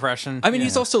get the impression. I mean,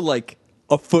 he's also like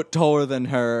a foot taller than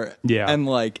her. Yeah. And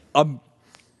like a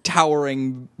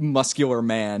towering, muscular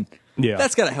man. Yeah.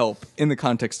 That's got to help in the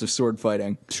context of sword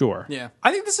fighting. Sure. Yeah.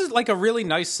 I think this is like a really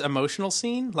nice emotional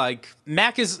scene. Like,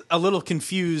 Mac is a little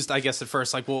confused, I guess, at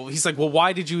first. Like, he's like, well,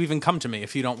 why did you even come to me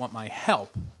if you don't want my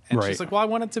help? And Right. she's like, well, I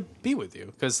wanted to be with you.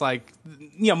 Because, like,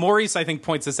 Maurice, I think,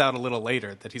 points this out a little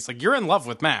later that he's like, you're in love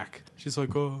with Mac. She's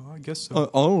like, oh, I guess so. I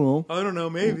don't know. I don't know,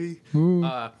 maybe.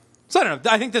 So I don't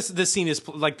know. I think this scene is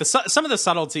like some of the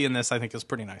subtlety in this. I think is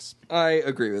pretty nice. I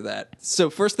agree with that. So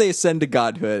first they ascend to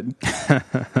godhood,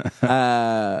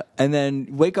 and then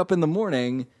wake up in the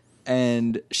morning,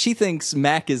 and she thinks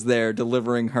Mac is there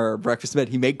delivering her breakfast to bed.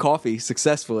 He made coffee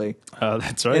successfully. Oh,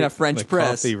 that's right. In a French the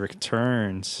press. Coffee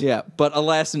returns. Yeah, but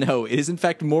alas, no. It is in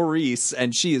fact Maurice,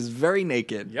 and she is very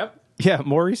naked. Yep. Yeah,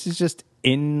 Maurice is just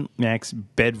in Mac's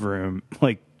bedroom,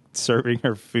 like serving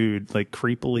her food, like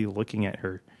creepily looking at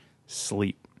her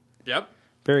sleep. Yep.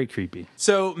 Very creepy.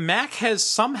 So Mac has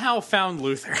somehow found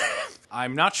Luther.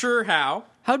 I'm not sure how.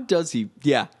 How does he?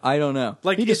 Yeah, I don't know.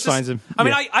 Like He it's just finds him. I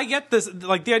mean, Yeah. I get this.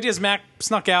 Like the idea is Mac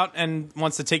snuck out and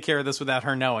wants to take care of this without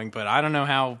her knowing, but I don't know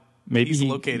how Maybe he's he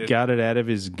located. got it out of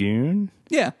his goon.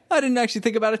 Yeah, I didn't actually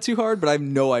think about it too hard, but I have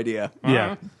no idea.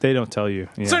 Yeah, they don't tell you.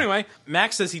 Yeah. So anyway,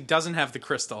 Mac says he doesn't have the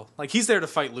crystal. Like he's there to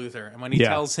fight Luther, and when he Yeah.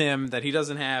 tells him that he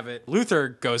doesn't have it, Luther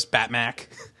goes Bat-Mac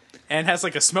and has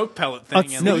like a smoke pellet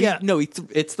thing. And No, like,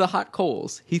 it's the hot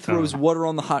coals. He throws water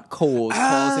on the hot coals,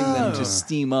 causing them to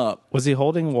steam up. Was he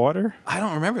holding water? I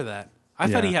don't remember that. I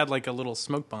thought Yeah. he had like a little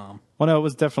smoke bomb. Well, no, it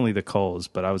was definitely the coals,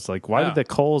 but I was like, why Yeah. did the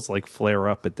coals like flare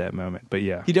up at that moment? But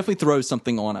yeah, He definitely throws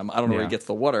something on him. I don't know where Yeah. he gets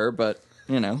the water, but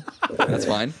you know, that's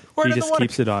fine. Where he did just the water,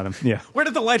 keeps it on him. Yeah. Where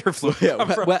did the lighter fluid come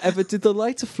from? Wherever did the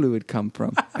lighter fluid come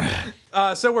from?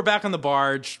 So we're back on the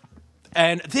barge,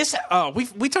 and this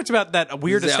we talked about that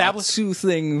weird There are establishment. two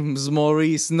things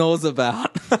Maurice knows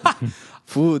about: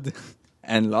 food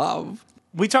and love.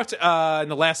 We talked in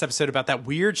the last episode about that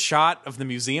weird shot of the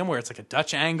museum where it's like a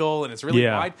Dutch angle and it's really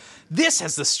Yeah. wide. This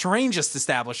has the strangest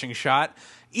establishing shot.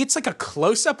 It's like a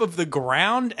close up of the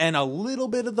ground and a little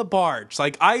bit of the barge.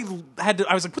 Like I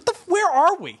was like, where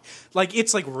are we? Like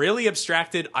it's like really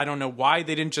abstracted. I don't know why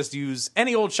they didn't just use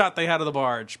any old shot they had of the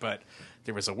barge, but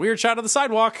there was a weird shot of the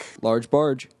sidewalk. Large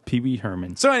barge. Pee Wee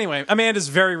Herman. So anyway, Amanda's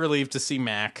very relieved to see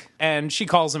Mac, and she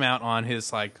calls him out on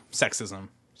his like sexism.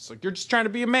 She's like, "You're just trying to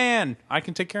be a man. I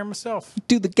can take care of myself."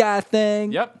 Do the guy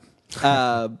thing. Yep.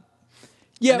 Yeah.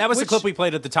 And that was the which- clip we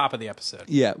played at the top of the episode.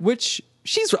 Yeah, which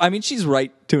she's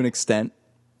right to an extent.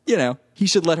 You know, he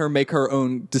should let her make her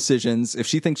own decisions. If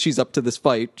she thinks she's up to this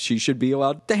fight, she should be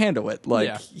allowed to handle it. Like,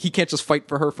 Yeah. he can't just fight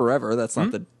for her forever. That's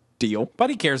not the Deal. But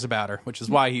he cares about her, which is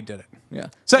why he did it. Yeah.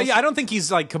 So yeah, I don't think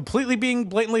he's like completely being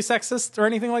blatantly sexist or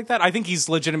anything like that. I think he's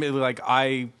legitimately like,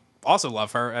 I also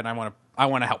love her and I want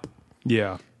to help.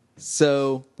 Yeah.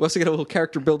 So we also get a little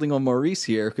character building on Maurice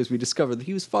here because we discovered that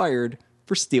he was fired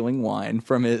for stealing wine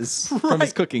from his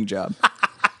cooking job.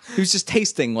 He was just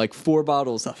tasting like 4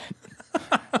 bottles of it.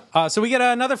 So we get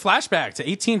another flashback to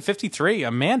 1853.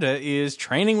 Amanda is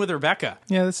training with Rebecca.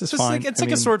 Yeah, this is Just fine. like, it's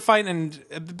a sword fight, and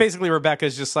basically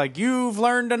Rebecca's just like, you've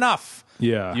learned enough.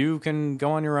 Yeah. You can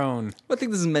go on your own. I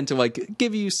think this is meant to like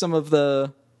give you some of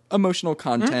the emotional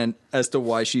content as to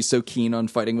why she's so keen on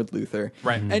fighting with Luther.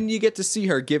 Right. And you get to see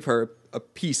her give her a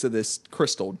piece of this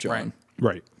crystal, John. Right.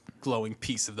 Right. Glowing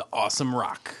piece of the awesome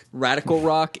rock. Radical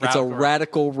rock. It's a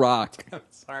Radical rock. radical rock.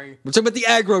 Sorry. We're talking about the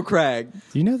aggro crag.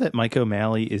 Do you know that Mike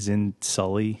O'Malley is in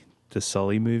Sully, the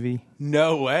Sully movie?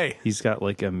 No way. He's got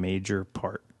like a major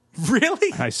part.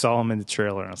 Really? I saw him in the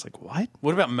trailer and I was like, what?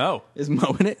 What about Mo? Is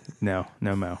Mo in it? No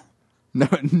Mo.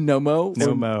 No Mo?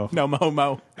 No Mo. No,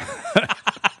 Mo.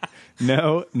 No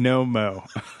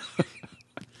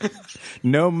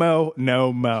Mo.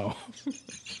 No Mo.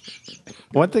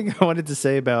 One thing I wanted to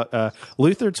say about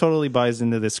Luther totally buys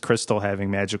into this crystal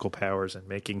having magical powers and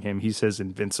making him, he says,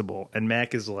 invincible. And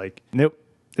Mac is like, nope,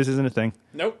 this isn't a thing.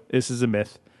 Nope. This is a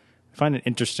myth. I find it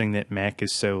interesting that Mac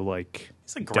is so like,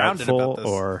 He's like grounded doubtful about this.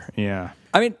 or yeah.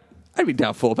 I mean, I'd be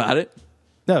doubtful about it.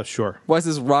 No, sure. Why is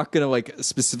this rock going to like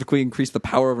specifically increase the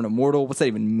power of an immortal? What's that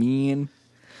even mean?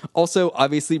 Also,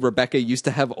 obviously, Rebecca used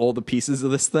to have all the pieces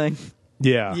of this thing.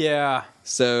 Yeah. Yeah.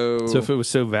 So So if it was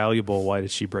so valuable, why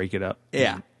did she break it up?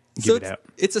 yeah. and So Give it out.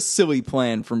 it's a silly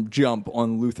plan from jump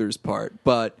on Luther's part.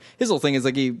 But his whole thing is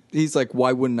like he's like,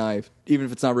 why wouldn't I, even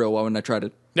if it's not real, why wouldn't I try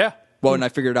to Yeah. why wouldn't I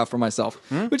figure it out for myself?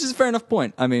 Which is a fair enough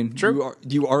point. I mean, True.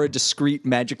 you are a discrete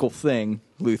magical thing,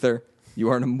 Luther. You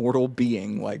are an immortal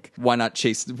being. Like, why not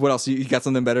chase? What else? You got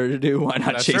something better to do? Why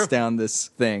not That's chase true. down this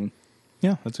thing?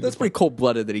 Yeah, that's a That's good pretty cold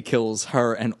blooded that he kills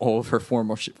her and all of her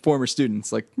former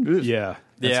students. Like, ugh. point. Yeah,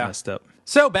 that's Yeah. messed up.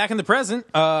 So back in the present,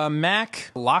 Mac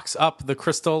locks up the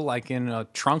crystal like in a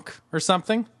trunk or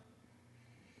something.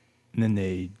 And then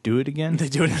they do it again. They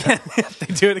do it again.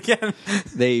 They do it again.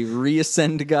 They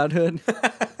reascend to godhood.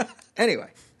 Anyway,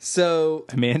 so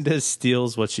Amanda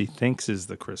steals what she thinks is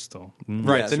the crystal.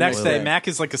 Right. Yes, the next well, day, yeah. Mac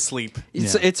is like asleep.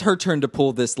 it's her turn to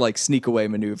pull this like sneak away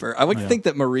maneuver. I like to think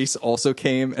that Maurice also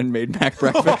came and made Mac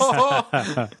breakfast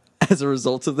as a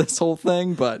result of this whole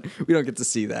thing, but we don't get to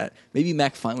see that. Maybe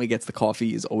Mac finally gets the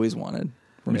coffee he's always wanted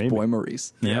from his Maybe. boy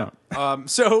Maurice. Yeah.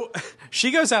 So she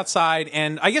goes outside,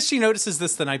 and I guess she notices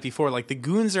this the night before. Like, the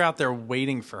goons are out there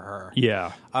waiting for her.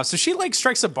 Yeah. So she, like,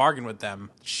 strikes a bargain with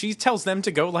them. She tells them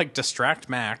to go, like, distract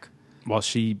Mac. While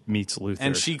she meets Luther.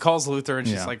 And she calls Luther, and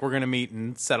she's Yeah. like, we're going to meet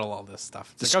and settle all this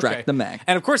stuff. It's like, Distract okay. the Mac.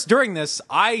 And, of course, during this,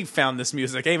 I found this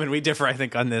music. Eamon, we differ, I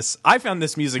think, on this. I found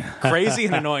this music crazy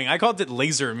and annoying. I called it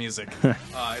laser music.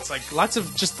 It's like lots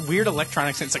of just weird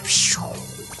electronics, and it's like,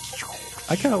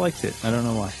 I kind of liked it. I don't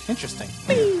know why. interesting.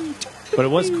 But it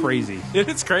was crazy.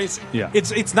 It's crazy. Yeah.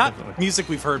 It's not music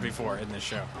we've heard before in this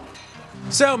show.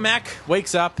 So Mac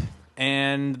wakes up,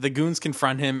 and the goons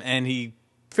confront him, and he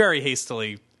very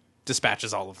hastily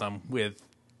dispatches all of them with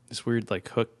This weird like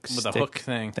hook With a stick hook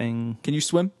thing. Can you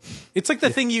swim? it's like the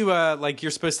thing you like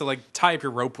you're supposed to like tie up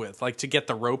your rope with, like to get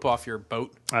the rope off your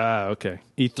boat. Ah, okay.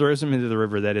 He throws him into the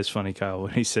river. That is funny, Kyle.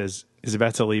 When he says he's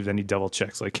about to leave, then he double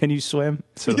checks, like, "Can you swim?"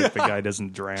 So that the guy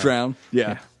doesn't drown. Drown.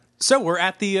 Yeah. So we're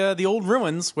at the old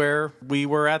ruins where we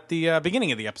were at the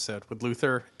beginning of the episode with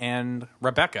Luther and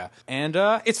Rebecca, and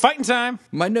it's fighting time.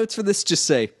 My notes for this just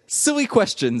say silly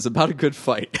questions about a good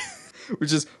fight.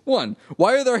 Which is one,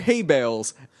 why are there hay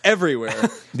bales everywhere?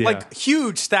 Yeah. Like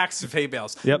huge stacks of hay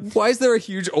bales. Yep. Why is there a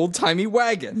huge old timey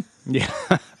wagon? Yeah.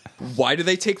 Why do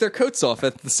they take their coats off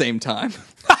at the same time?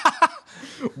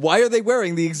 Why are they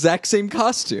wearing the exact same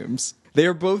costumes? They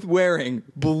are both wearing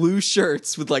blue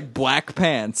shirts with like black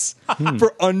pants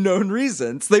for unknown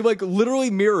reasons. They like literally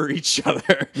mirror each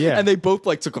other. Yeah. And they both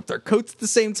like took off their coats at the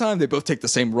same time. They both take the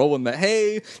same roll in the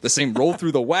hay, the same roll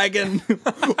through the wagon.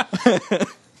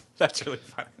 That's really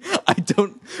funny. I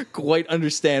don't quite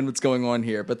understand what's going on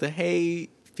here, but the hay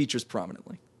features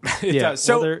prominently. It Yeah. does.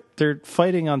 So Well, they're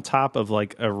fighting on top of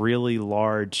like a really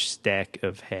large stack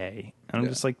of hay. And I'm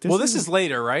just like, this is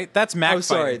later, right? That's Mac. Oh,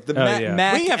 sorry. fighting. The yeah.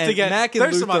 Mac, We have to and, get- Mac and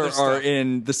there's some other Luther are stuff.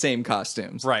 in the same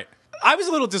costumes. Right. I was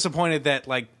a little disappointed that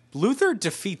like Luther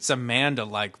defeats Amanda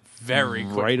like very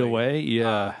quickly. right away.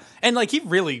 Yeah. And like he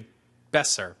really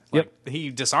bests her. Like, Yep. He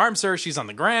disarms her. She's on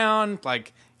the ground.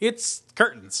 Like it's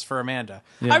curtains for Amanda.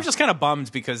 Yeah. I was just kind of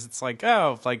bummed because it's like,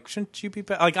 oh, like shouldn't you be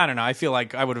like I don't know. I feel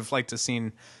like I would have liked to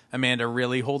seen Amanda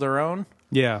really hold her own.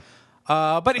 Yeah.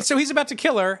 But so he's about to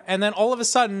kill her, and then all of a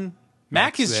sudden,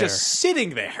 Mac is there. just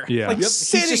sitting there. Yeah. Like Yep.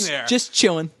 sitting there. Just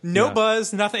chilling. No Yeah.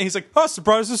 buzz, nothing. He's like, oh,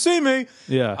 surprised to see me.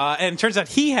 Yeah. And it turns out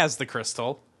he has the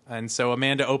crystal. And so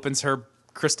Amanda opens her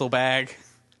crystal bag,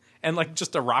 and like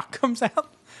just a rock comes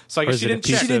out. So I Or guess is she it a didn't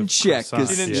piece check. She didn't of check, 'cause- croissant?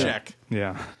 She didn't Yeah. check.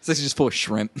 Yeah. It's actually just full of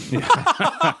shrimp.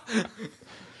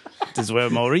 This is where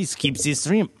Maurice keeps his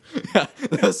shrimp.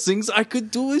 The things I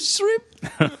could do with shrimp.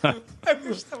 I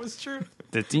wish that was true.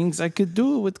 The things I could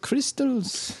do with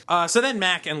crystals. So then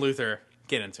Mac and Luther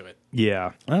get into it.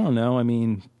 Yeah. I don't know. I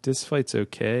mean, this fight's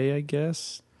okay, I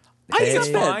guess. I think it's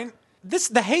Hay. fine.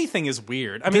 The hay thing is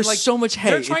weird. I mean, There's like so much hay.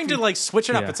 They're trying to like switch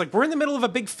it up. Yeah. It's like we're in the middle of a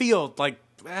big field. Like,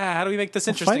 how do we make this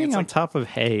interesting? Fighting It's on like, top of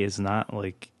hay is not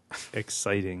like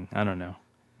exciting. I don't know.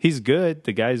 He's good.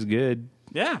 The guy's good.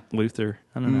 yeah. Luther.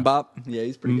 I don't know. Mbop. Yeah,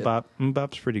 he's pretty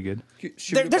Mbop's pretty good.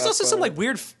 good. There's also some like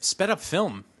weird sped up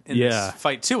film in Yeah. this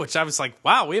fight too, which I was like,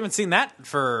 wow, we haven't seen that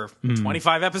for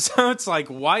 25 episodes. Like,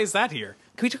 why is that here?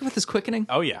 Can we talk about this quickening?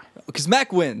 Oh yeah. Because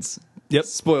Mac wins. Yep.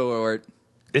 Spoiler alert.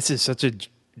 This is such a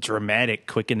dramatic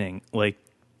quickening. Like,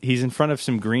 he's in front of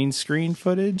some green screen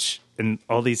footage and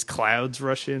all these clouds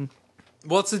rush in.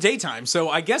 Well, it's the daytime, so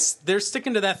I guess they're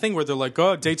sticking to that thing where they're like,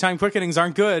 oh, daytime quickenings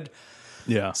aren't good.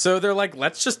 Yeah. So they're like,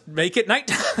 let's just make it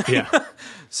nighttime. Yeah.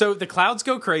 So the clouds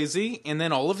go crazy, and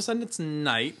then all of a sudden it's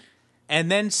night. And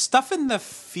then stuff in the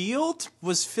field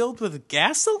was filled with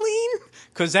gasoline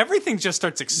because everything just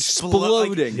starts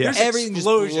Exploding. There's Everything just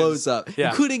explosions. blows up.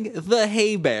 Yeah. Including the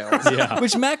hay bales. Yeah.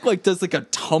 Which Mac like does like a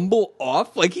tumble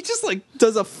off. Like he just like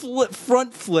does a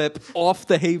front flip off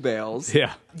the hay bales.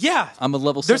 Yeah. Yeah. I'm a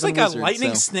level There's 7 like wizard, a lightning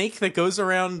so- snake that goes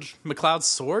around McLeod's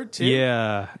sword, too.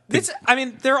 Yeah. I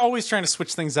mean, they're always trying to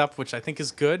switch things up, which I think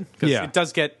is good. Because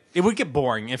Yeah. it would get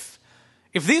boring. If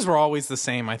these were always the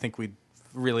same, I think we'd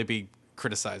really be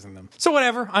criticizing them. So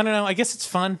whatever. I don't know. I guess it's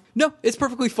fun. No, it's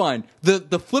perfectly fine. The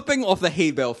flipping off the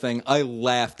hay bale thing, I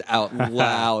laughed out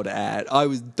loud at. I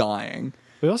was dying.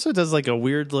 He also does like a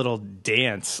weird little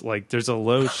dance. Like there's a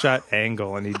low shot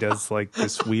angle and he does like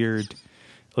this weird,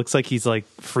 looks like he's like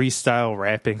freestyle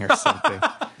rapping or something.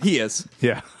 He is.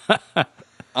 Yeah.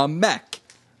 I'm Mac.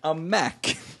 I'm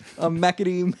Mac. I'm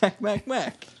Mackety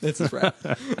Mac. That's his rap.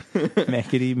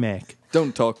 Mackety Mac.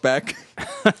 Don't talk back.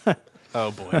 Oh,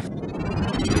 boy.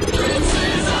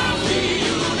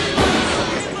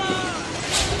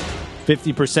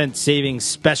 50% savings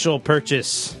special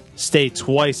purchase. Stay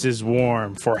twice as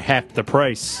warm for half the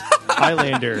price.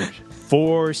 Highlander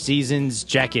 4 Seasons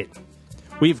jacket.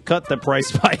 We've cut the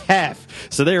price by half,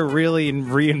 so they're really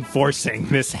reinforcing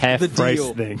this half The price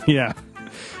deal. thing. Yeah.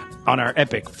 On our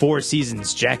epic 4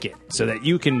 Seasons jacket, so that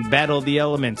you can battle the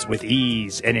elements with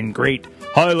ease and in great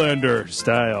Highlander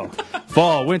style.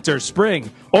 Fall, winter,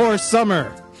 spring, or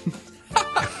summer.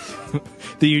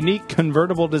 The unique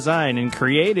convertible design and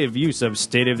creative use of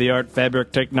state-of-the-art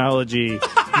fabric technology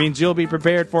means you'll be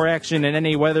prepared for action in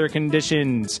any weather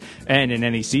conditions and in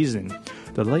any season.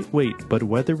 The lightweight but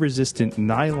weather-resistant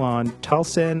nylon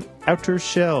Talsan outer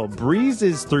shell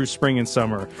breezes through spring and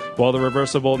summer, while the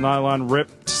reversible nylon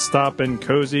rip-stop and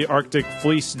cozy Arctic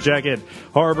fleece jacket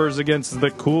harbors against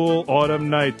the cool autumn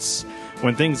nights.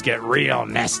 When things get real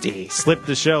nasty, slip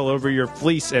the shell over your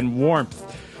fleece and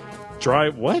warmth.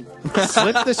 Slip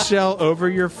the shell over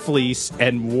your fleece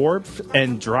and warmth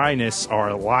and dryness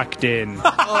are locked in.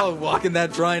 Oh, walking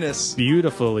that dryness.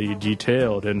 Beautifully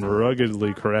detailed and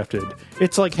ruggedly crafted.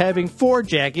 It's like having 4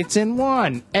 jackets in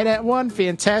one, and at one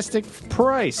fantastic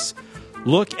price.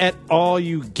 Look at all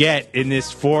you get in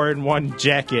this 4-in-1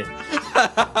 jacket.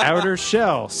 Outer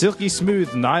shell, silky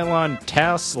smooth nylon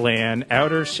Taslan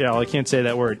outer shell, I can't say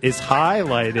that word, is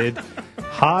highlighted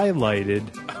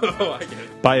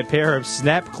by a pair of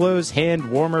snap close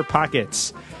hand warmer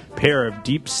pockets, pair of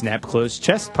deep snap close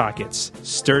chest pockets,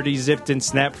 sturdy zipped and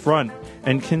snap front,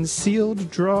 and concealed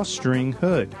drawstring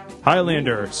hood.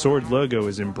 Highlander sword logo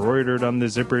is embroidered on the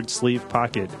zippered sleeve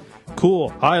pocket. Cool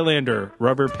Highlander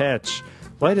rubber patch.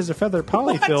 Light as a feather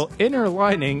polyfill inner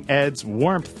lining adds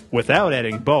warmth without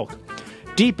adding bulk.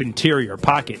 Deep interior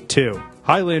pocket too.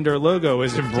 Highlander logo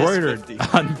is embroidered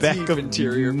on back Deep of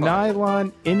interior pocket.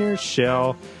 nylon inner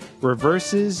shell.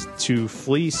 Reverses to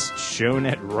fleece shown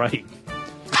at right.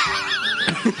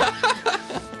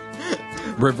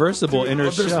 Reversible inner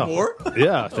there's shell. more?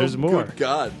 Yeah, there's more. Good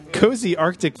God. Cozy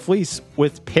Arctic fleece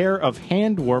with pair of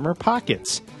hand warmer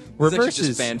pockets. This is actually Reverses.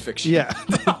 just fan fiction. Yeah,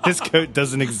 this coat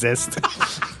doesn't exist.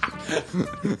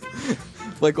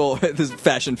 Like all this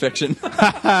fashion fiction.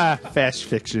 Fast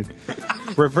fiction.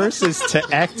 reverses to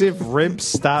active rib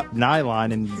stop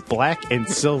nylon in black and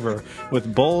silver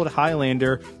with bold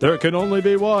Highlander, there can only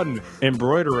be one,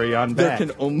 embroidery on There back.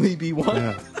 can only be one.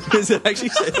 Yeah. Does it actually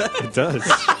say that? It does.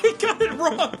 I got it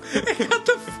wrong. I got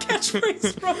the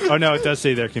catchphrase wrong. Oh, no, it does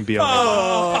say there can be only one.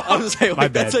 Oh, I was like, My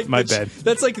that's bad, like my the, bad.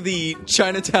 That's like the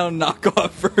Chinatown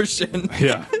knockoff version.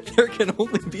 Yeah. There can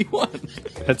only be one.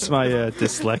 That's my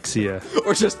dyslexia.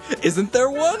 Or just, isn't there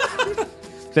one?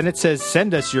 Then it says,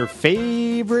 send us your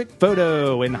favorite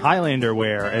photo in Highlander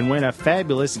wear and win a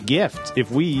fabulous gift if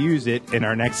we use it in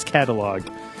our next catalog.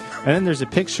 And then there's a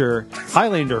picture,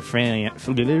 Highlander fan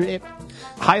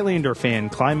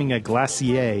climbing a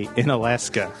glacier in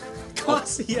Alaska.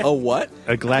 Glossier. A what?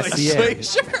 A glacier.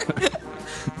 Sure.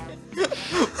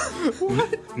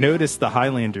 Notice the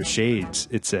Highlander shades,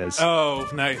 it says. Oh,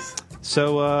 nice.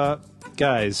 So,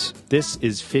 guys, this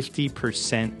is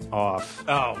 50% off.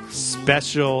 Oh,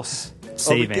 Special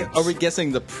savings. Are we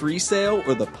guessing the pre-sale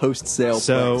or the post-sale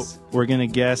So price? we're going to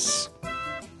guess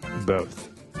both.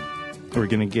 We're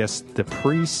going to guess the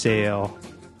pre-sale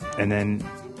and then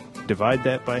divide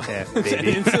that by half,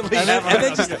 baby. instantly. And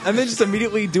then just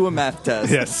immediately do a math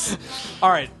test. Yes. All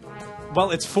right.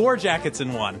 Well, it's 4 jackets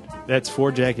in one. That's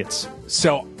 4 jackets.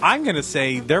 So I'm going to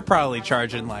say they're probably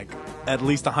charging like at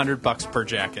least $100 per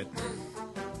jacket.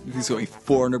 He's going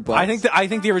 $400. I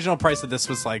think the original price of this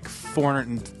was like $400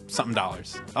 and something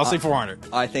dollars. I'll say 400.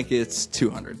 I think it's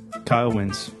 $200. Kyle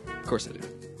wins. Of course I do.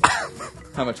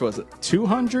 How much was it?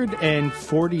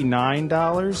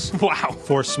 $249 Wow.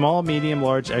 for small, medium,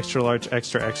 large, extra large,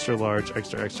 extra, extra large,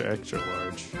 extra, extra, extra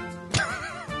large.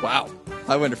 Wow.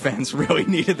 Highlander fans really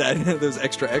needed that. Those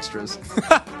extra extras.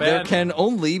 There can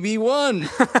only be one.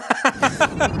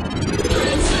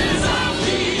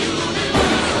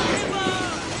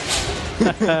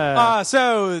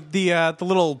 So the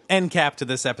little end cap to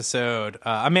this episode,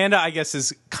 Amanda, I guess,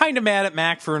 is kind of mad at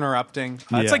Mac for interrupting.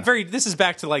 It's Yeah. like this is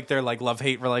back to like their like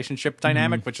love-hate relationship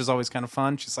dynamic, which is always kind of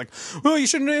fun. She's like, well, you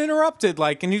shouldn't have interrupted.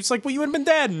 Like, and he's like, well, you would have been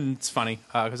dead. And it's funny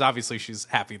because obviously she's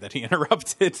happy that he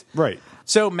interrupted. Right.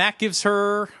 So Mac gives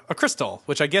her a crystal,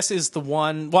 which I guess is the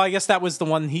one. Well, I guess that was the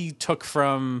one he took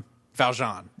from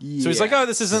Valjean. So he's like, oh,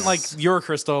 this isn't like your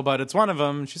crystal, but it's one of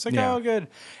them. She's like, Yeah. oh, good.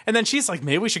 And then she's like,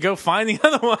 maybe we should go find the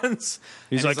other ones.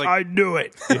 He's And like, I knew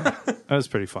it. Yeah. That was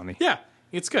pretty funny. yeah,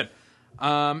 it's good.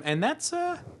 And that's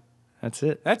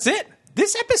it.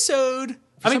 This episode.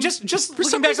 I mean, just looking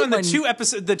some back reason on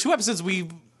the two episodes we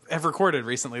have recorded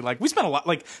recently, like we spent a lot.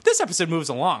 Like this episode moves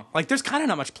along. Like there's kind of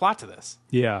not much plot to this.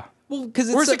 Yeah. Well,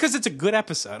 because Or is it because it's a good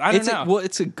episode? I don't know.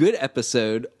 It's a good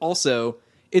episode. Also,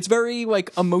 it's very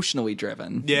like emotionally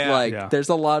driven. Yeah. Like Yeah. there's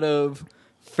a lot of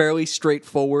fairly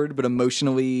straightforward but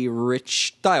emotionally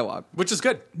rich dialogue. Which is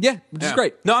good. Yeah, which is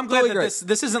great. No, I'm glad Totally that great.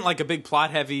 this isn't like a big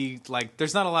plot heavy. Like,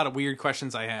 there's not a lot of weird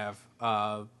questions I have,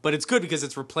 but it's good because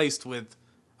it's replaced with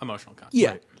emotional content.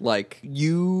 Yeah, like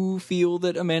you feel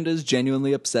that Amanda's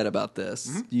genuinely upset about this.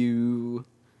 Mm-hmm. You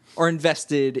are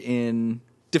invested in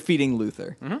defeating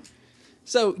Luther. Mm-hmm.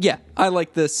 So yeah, I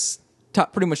like this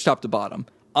pretty much top to bottom.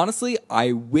 Honestly,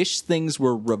 I wish things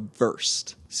were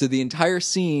reversed. So the entire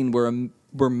scene where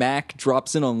Mac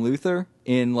drops in on Luther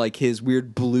in like his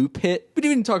weird blue pit. We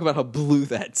didn't even talk about how blue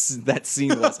that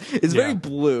scene was. It's very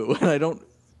blue, and I don't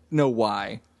know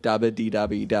why. Dabba dee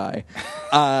dabby die.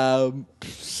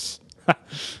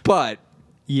 But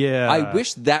Yeah. I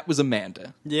wish that was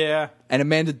Amanda. Yeah. And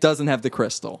Amanda doesn't have the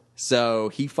crystal. So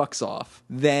he fucks off.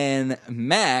 Then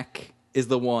Mac is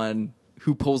the one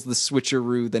who pulls the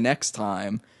switcheroo the next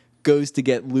time, goes to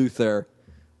get Luther.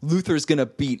 Luther's going to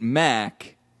beat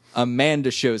Mac.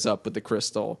 Amanda shows up with the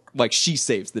crystal. Like, she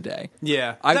saves the day.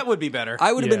 Yeah. I- that would be better.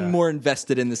 I would have Yeah. been more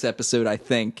invested in this episode, I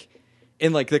think,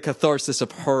 in like the catharsis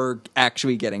of her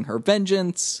actually getting her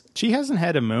vengeance. She hasn't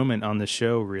had a moment on the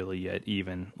show really yet,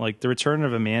 even. Like, the return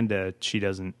of Amanda, she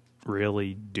doesn't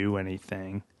really do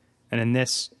anything. And in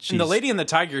this, she's... And the Lady and the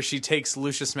Tiger, she takes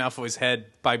Lucius Malfoy's head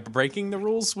by breaking the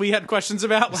rules we had questions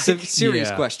about. Like, Serious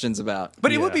Yeah. questions about.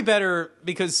 but it would Yeah. be better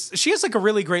because she has like a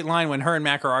really great line when her and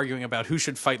Mac are arguing about who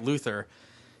should fight Luther.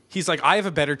 He's like, I have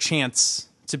a better chance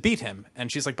to beat him. And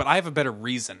she's like, but I have a better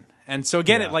reason. And so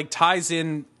again, Yeah. it like ties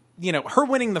in, you know, her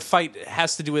winning the fight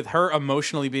has to do with her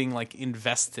emotionally being like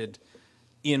invested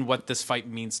in what this fight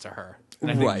means to her.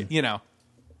 And I think, Right. you know,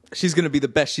 She's going to be the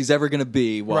best she's ever going to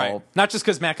be. Well, right. Not just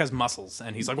because Mac has muscles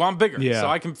and he's like, well, I'm bigger, Yeah. so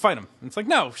I can fight him. And it's like,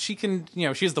 no, she can, you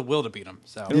know, she has the will to beat him.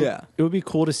 So Yeah. It would be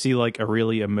cool to see, like, a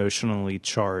really emotionally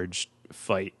charged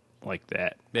fight like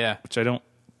that. Yeah. Which I don't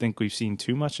think we've seen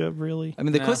too much of, really. I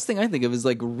mean, the closest thing I think of is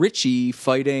like Richie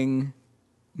fighting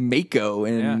Mako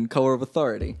in Color of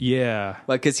Authority. Yeah.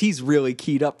 Like, because he's really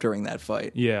keyed up during that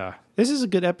fight. Yeah. This is a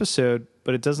good episode,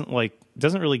 but it doesn't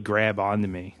really grab onto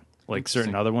me like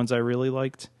certain other ones I really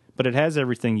liked. But it has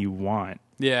everything you want.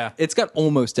 Yeah. It's got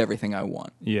almost everything I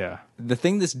want. Yeah. The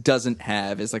thing this doesn't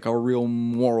have is like a real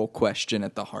moral question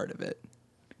at the heart of it.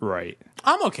 Right.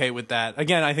 I'm okay with that.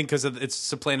 Again, I think because it's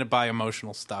supplanted by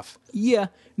emotional stuff. Yeah.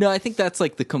 No, I think that's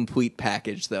like the complete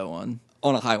package, though, on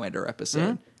a Highlander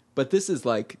episode. But this is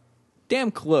like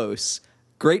damn close.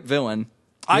 Great villain.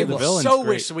 I the villain's so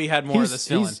great. wish we had more of this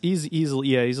villain. He's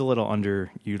a little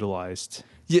underutilized.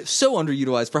 Yeah, so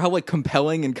underutilized for how like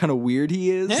compelling and kind of weird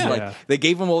he is. Yeah. Like they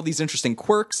gave him all these interesting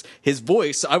quirks. His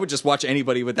voice, I would just watch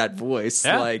anybody with that voice.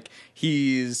 Yeah. Like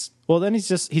he's Well, then he's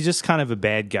just kind of a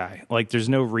bad guy. Like there's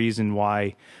no reason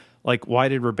why. Like why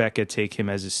did Rebecca take him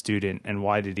as a student, and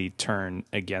why did he turn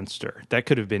against her? That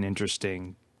could have been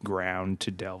interesting ground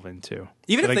to delve into.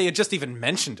 Even But if they had just even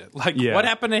mentioned it, like Yeah. what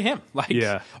happened to him? Like,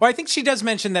 Yeah. Well, I think she does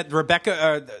mention that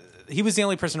Rebecca. He was the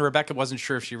only person Rebecca wasn't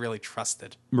sure if she really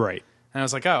trusted. Right. And I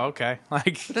was like, oh, okay.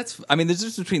 Like, there's a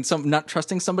difference between not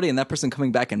trusting somebody and that person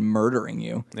coming back and murdering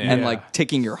you and Yeah. like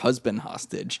taking your husband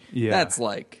hostage. Yeah. That's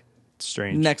like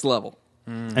Strange. next level.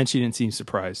 And she didn't seem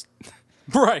surprised.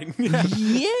 right? Yeah.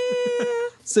 Yeah.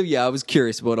 So yeah, I was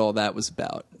curious what all that was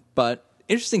about. But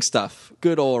interesting stuff.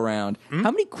 Good all around.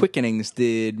 How many quickenings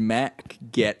did Mac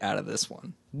get out of this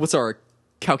one? What's our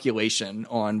calculation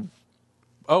on?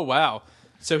 Oh wow.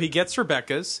 So he gets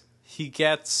Rebecca's. He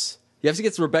gets You have to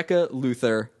get to Rebecca,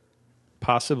 Luther.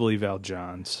 Possibly Val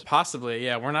Johns. possibly.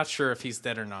 Yeah, we're not sure if he's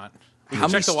dead or not. We How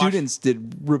can many check the watch- students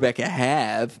did Rebecca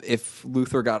have if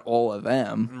Luther got all of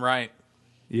them? Right.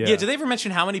 Yeah. Yeah. Did they ever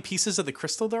mention how many pieces of the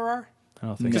crystal there are? I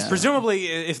don't think No. so. Presumably,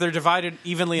 if they're divided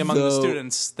evenly among the Though-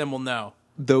 students, then we'll know.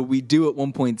 Though we do at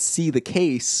one point see the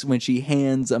case when she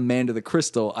hands Amanda the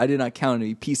crystal. I did not count how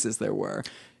many pieces there were,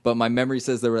 but my memory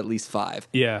says there were at least 5.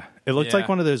 Yeah. It looked Yeah. like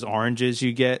one of those oranges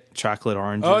you get, chocolate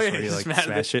oranges, Oh, yeah, where you just like smash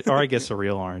smash it. it. Or I guess a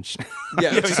real orange.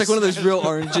 Yeah, it's just like one of those real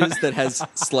oranges that has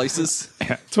slices.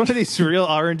 It's one of these real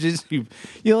oranges.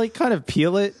 You like kind of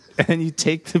peel it and you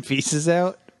take the pieces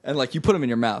out. And like you put them in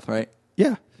your mouth, right?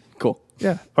 Yeah. Cool.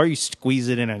 Yeah. Or you squeeze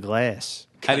it in a glass.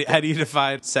 How do you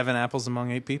divide 7 apples among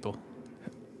 8 people?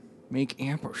 Make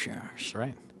apple showers. That's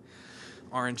right.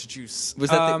 Orange juice. Was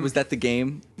that the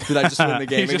game? Did I just win the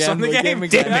game You again? just won the game.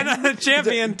 again? I'm a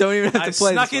champion. Don't even have to I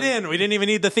play snuck this it one. in. We didn't even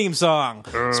need the theme song.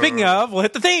 Speaking of, we'll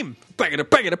hit the theme. Bang it,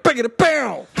 bang it, bang it,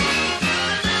 bang!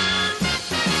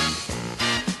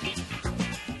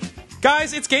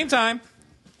 Guys, it's game time.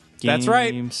 That's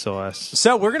right. Game sauce.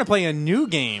 So we're going to play a new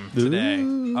game today.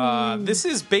 This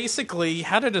is basically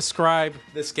how to describe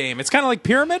this game. It's kind of like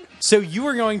Pyramid. So you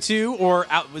are going to,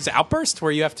 was it Outburst,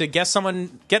 where you have to get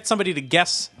somebody to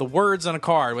guess the words on a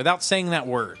card without saying that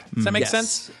word. Does that make Yes,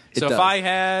 sense? it So if does. I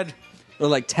had Or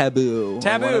like taboo. or one of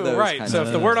taboo, those right? kind So of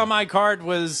if the word on my card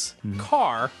was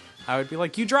car, I would be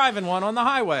like, you driving one on the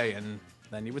highway, and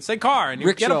then you would say car, and you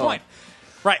would get a Rickshaw. point.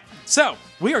 Right. So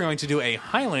we are going to do a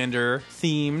Highlander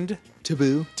themed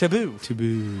taboo. taboo.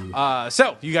 Taboo.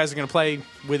 So you guys are going to play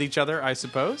with each other, I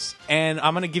suppose. And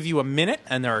I'm going to give you a minute,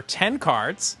 and there are 10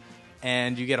 cards,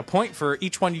 and you get a point for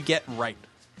each one you get right.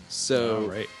 So,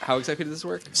 right. how exactly does this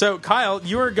work? So Kyle,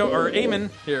 you are or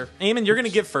Eamon here. Eamon, you're going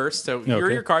to give first. So here are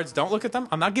Okay. your cards. Don't look at them.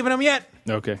 I'm not giving them yet.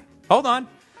 Okay. Hold on.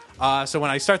 So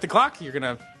when I start the clock, you're going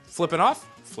to flip it off.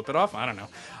 Flip it off. I don't know.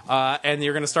 And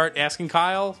you're going to start asking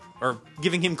Kyle or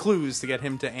giving him clues to get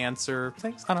him to answer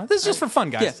things. I don't know. This is just for fun,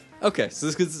 guys. Yeah. Okay. So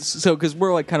because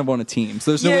we're like kind of on a team,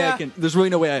 so there's no way Yeah. I can. There's really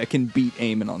no way I can beat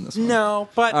Eamon on this one. No,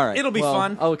 but All right. it'll be well,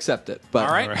 fun. I'll accept it. But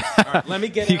All right. All right. Let me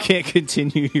get You out. can't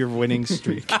continue your winning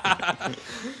streak.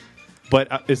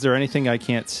 But is there anything I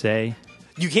can't say?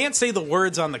 You can't say the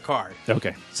words on the card.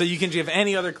 Okay. So you can give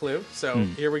any other clue. So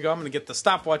here we go. I'm going to get the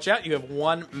stopwatch out. You have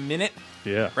 1 minute.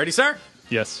 Yeah. Ready, sir?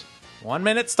 Yes. 1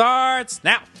 minute starts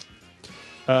now.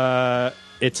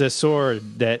 It's a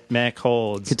sword that Mac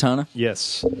holds. Katana?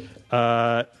 Yes.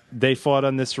 They fought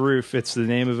on this roof. It's the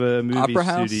name of a movie Opera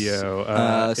House?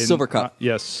 studio. Silver Cup.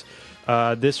 Yes.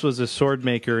 This was a sword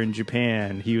maker in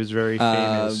Japan. He was very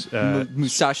famous.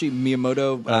 Musashi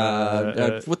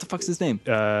Miyamoto. What the fuck's his name?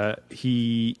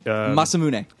 He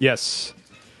Masamune. Yes.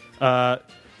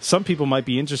 Some people might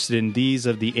be interested in these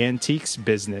of the antiques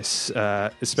business,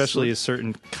 especially a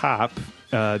certain cop.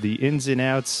 The ins and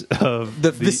outs of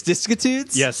The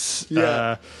Vicissitudes? Yes.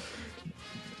 Yeah.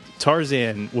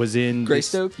 Tarzan was in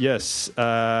Greystoke? Yes.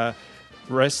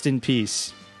 Rest in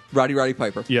peace. Roddy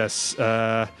Piper. Yes.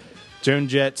 Joan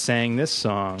Jett sang this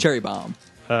song. Cherry Bomb.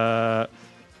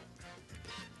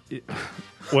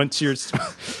 when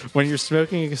you're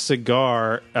smoking a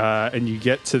cigar and you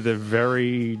get to the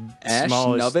very Ash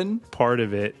smallest nubbin? part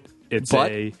of it, it's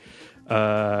Butt?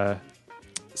 a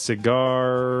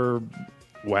cigar.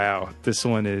 Wow, this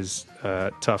one is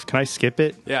tough. Can I skip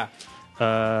it? Yeah.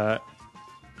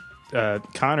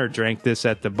 Connor drank this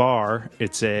at the bar.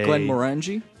 It's a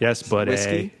Glenmorangie? Yes, but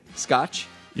Whiskey? Scotch?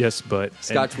 yes, but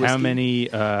Scotch and how whiskey?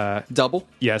 many? Double?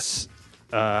 Yes,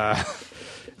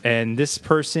 and this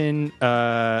person,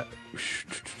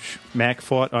 Mac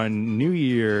fought on New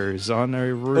Year's on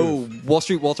a roof. Oh, Wall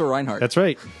Street Walter Reinhardt. That's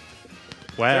right.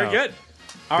 Wow, Very good.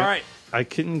 All right. I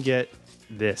couldn't get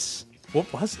this.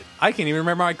 What was it? I can't even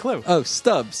remember my clue. Oh,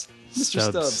 Stubbs. Mr.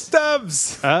 Stubbs. Stubbs.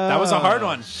 Stubbs. That was a hard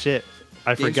one. Shit,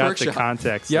 I Games forgot the Workshop.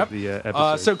 context Yep. of the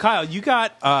episode. So, Kyle, you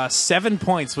got 7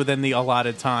 points within the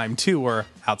allotted time. 2 were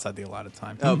outside the allotted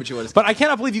time. Oh, but you would have. But I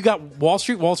cannot believe you got Wall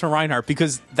Street Walter Reinhardt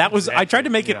because that was. I tried to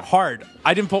make it Yeah. hard.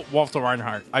 I didn't put Walter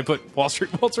Reinhardt. I put Wall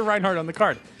Street Walter Reinhardt on the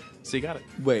card. So you got it.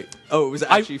 Wait. Oh, it was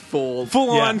actually full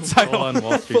On title. Full on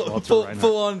Wall Street, Walter full, Reinhardt.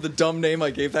 full on the dumb name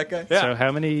I gave that guy? Yeah. So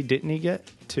how many didn't he get?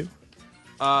 2,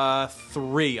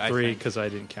 3. I 3, think because I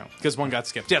didn't count. because one got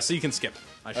skipped. Yeah, so you can skip.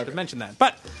 I should have mentioned that.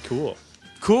 But Cool.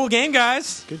 cool game,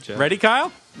 guys. Good job. Ready,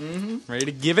 Kyle? Mm-hmm. Ready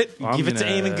to give it? I'm give it to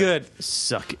gonna- Eamon Good.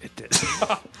 Suck at this.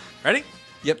 Ready?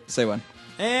 Yep, say one.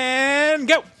 And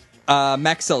go.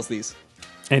 Max sells these.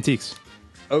 Antiques.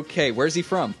 Okay, where's he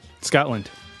from? Scotland.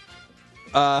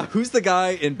 Who's the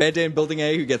guy in Bad Day in Building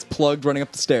A who gets plugged running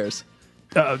up the stairs?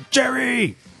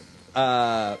 Jerry.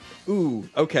 Ooh,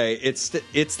 okay,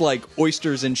 it's like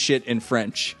oysters and shit in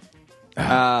French.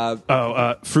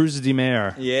 Fruits de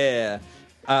mer. Yeah.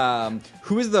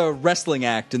 Who is the wrestling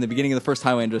act in the beginning of the first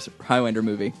Highlander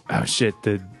movie? Oh shit,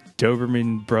 the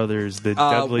Doberman brothers, the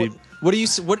Dudley.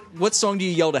 What song do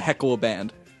you yell to heckle a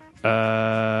band?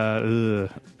 I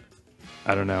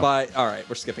don't know. All right,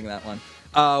 we're skipping that one.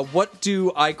 What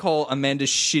do I call Amanda's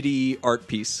shitty art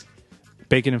piece?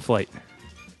 Bacon and Flight.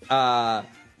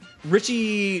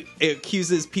 Richie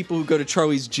accuses people who go to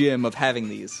Charlie's gym of having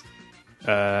these.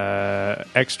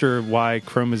 Extra Y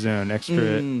chromosome.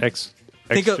 Think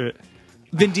Extra. of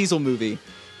Vin Diesel movie.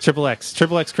 Triple X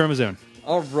chromosome.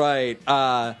 All right.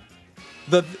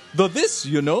 The this,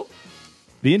 you know?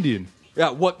 The Indian Yeah,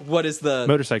 what is the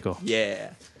motorcycle.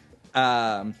 Yeah.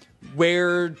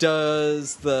 Where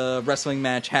does the wrestling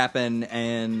match happen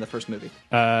in the first movie?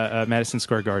 Madison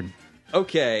Square Garden.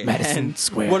 Okay. Madison and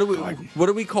Square Garden. What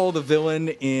do we call the villain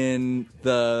in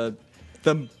the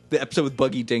episode with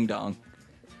Buggy Ding Dong?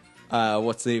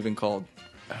 What's it even called?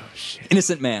 Oh shit.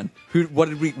 Innocent Man. What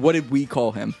did we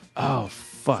call him? Oh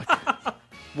fuck.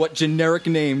 What generic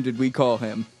name did we call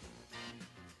him?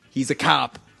 He's a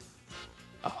cop.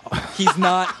 He's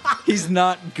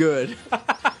not good.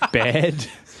 Bad.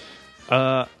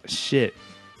 Shit.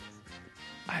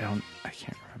 I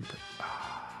can't remember.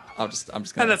 I'm just And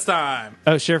gonna. that's time.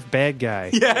 Oh, Sheriff Bad Guy.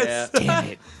 Yes. Yeah. Damn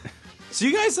it. So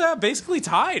you guys basically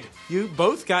tied. You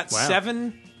both got Wow.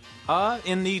 7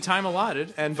 in the time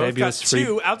allotted, and both Fabulous got free-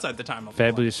 2 outside the time allotted.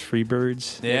 Fabulous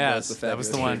Freebirds. Yes, That's that was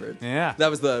the Fabulous one. Freebird. Yeah. That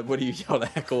was the what do you yell to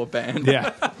heckle a band? Yeah.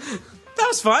 That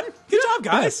was fun. Good job,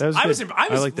 guys. that was I was good. I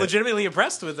was I like that. legitimately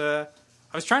impressed with I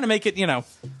was trying to make it,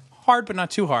 hard but not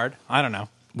too hard. I don't know.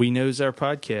 We knows our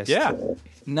podcast. Yeah.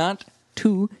 Not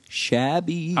too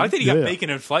shabby. I like that you got Yeah. bacon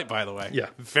in flight, by the way. Yeah.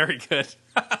 Very good.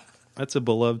 That's a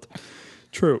beloved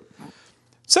trope.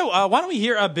 So why don't we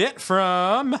hear a bit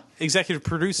from executive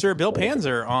producer Bill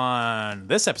Panzer on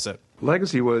this episode?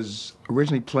 Legacy was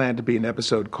originally planned to be an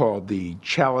episode called The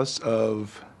Chalice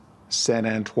of Saint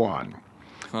Antoine.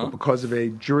 But because of a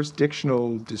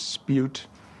jurisdictional dispute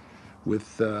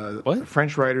with the What?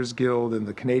 French Writers Guild and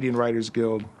the Canadian Writers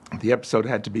Guild, the episode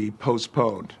had to be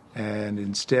postponed. And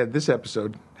instead, this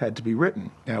episode had to be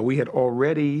written. Now, we had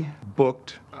already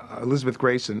booked Elizabeth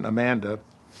Grace and Amanda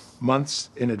months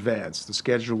in advance. The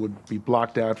schedule would be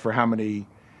blocked out for how many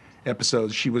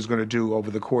episodes she was going to do over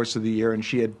the course of the year, and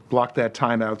she had blocked that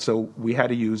time out, so we had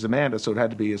to use Amanda, so it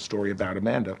had to be a story about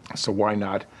Amanda. So why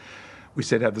not? We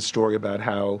said have the story about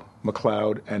how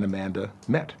MacLeod and Amanda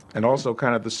met, and also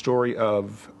kind of the story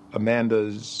of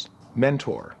Amanda's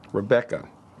mentor, Rebecca,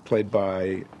 played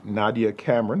by Nadia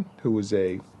Cameron, who was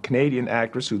a Canadian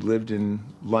actress who lived in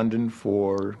London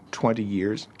for 20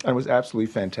 years and was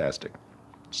absolutely fantastic.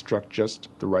 Struck just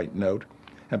the right note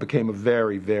and became a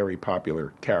very, very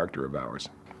popular character of ours.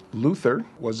 Luther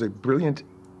was a brilliant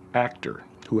actor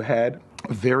who had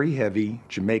a very heavy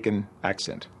Jamaican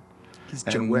accent. He's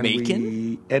And when Jamaican?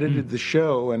 we edited the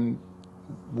show and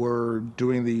were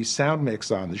doing the sound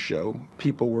mix on the show,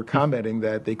 people were commenting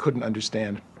that they couldn't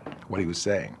understand what he was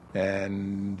saying.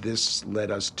 And this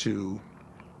led us to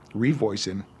revoice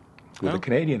him with a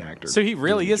Canadian actor. So he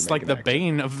really doing a is like the Jamaican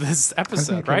bane of this accent. I think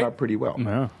episode, it came right? out pretty well.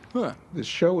 No. The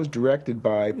show was directed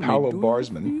by Paolo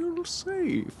Barsman, Feel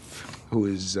safe. who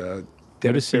is Dennis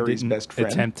Notice he Ferry's didn't best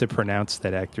friend. attempt to pronounce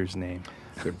that actor's name.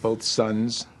 They're both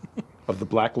sons of the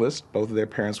blacklist. Both of their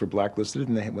parents were blacklisted,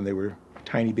 and when they were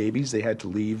tiny babies, they had to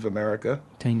leave America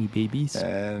Tiny babies.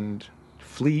 and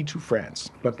flee to France.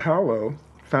 But Paolo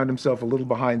found himself a little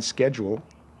behind schedule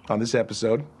on this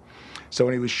episode. So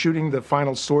when he was shooting the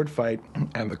final sword fight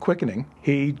and the quickening,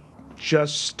 he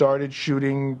just started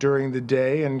shooting during the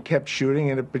day and kept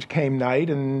shooting, and it became night,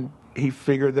 and he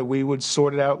figured that we would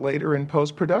sort it out later in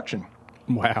post-production,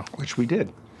 Wow. which we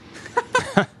did.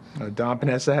 Don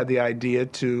Panessa had the idea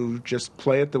to just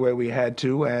play it the way we had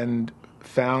to, and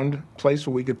found a place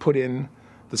where we could put in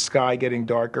the sky getting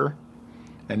darker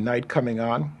and night coming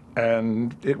on,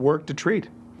 and it worked a treat.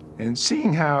 And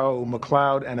seeing how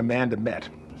McLeod and Amanda met,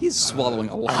 He's swallowing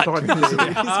a I lot.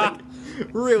 thought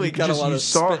Really got a lot you of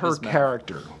saw spit in her his mouth.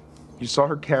 character. You saw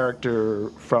her character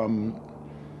from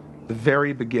the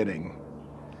very beginning,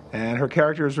 and her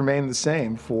character has remained the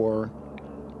same for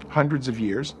hundreds of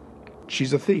years.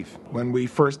 She's a thief. When we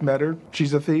first met her,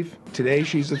 she's a thief. Today,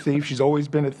 she's a thief. She's always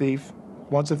been a thief.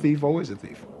 Once a thief, always a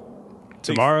thief.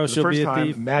 Tomorrow For the she'll first be a time,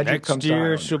 thief. magic Next comes to year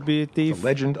Highlander. she'll be a The thief.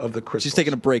 Legend of the Crystals. She's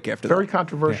taking a break after Very that.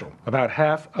 controversial. About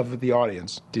half of the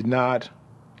audience did not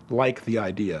like the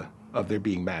idea of there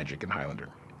being magic in Highlander,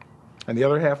 and the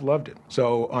other half loved it.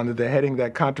 So under the heading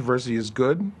that controversy is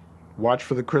good, watch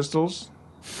for the crystals.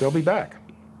 They'll be back.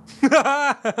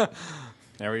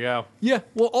 There we go. Yeah.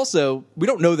 Well, also, we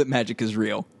don't know that magic is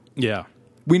real. Yeah.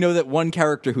 We know that one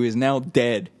character who is now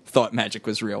dead thought magic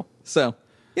was real. So,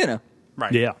 you know.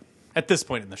 Right. Yeah. At this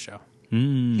point in the show.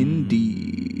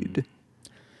 Indeed.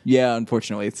 Yeah,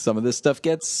 unfortunately, some of this stuff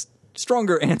gets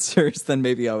stronger answers than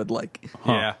maybe I would like.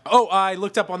 Yeah. Oh, I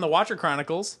looked up on the Watcher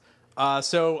Chronicles.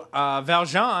 So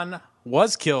Valjean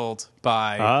was killed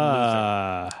by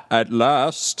At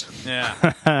last.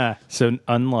 Luther. Yeah. So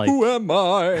unlike, Who am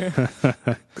I?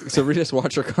 So read us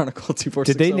Watcher Chronicle 24601.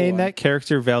 did they name that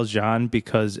character Valjean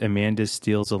because Amanda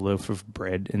steals a loaf of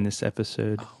bread in this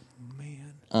episode?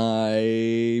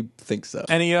 I think so.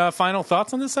 Any final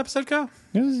thoughts on this episode, Kyle?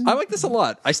 I like this a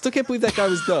lot. I still can't believe that guy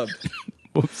was dubbed.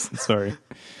 Whoops, sorry.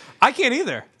 I can't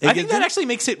either. I think gets that it? actually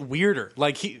makes it weirder.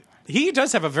 Like he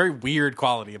does have a very weird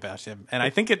quality about him, and I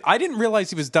think I didn't realize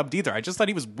he was dubbed either. I just thought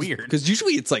he was weird. Because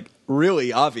usually it's like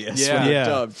really obvious Yeah. when you're Yeah.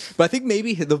 dubbed. But I think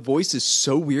maybe the voice is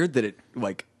so weird that it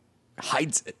like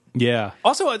hides it. Yeah.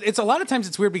 Also, it's a lot of times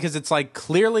it's weird because it's like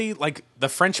clearly like the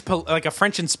French, like a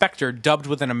French inspector dubbed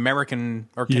with an American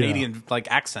or Canadian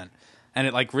like accent, and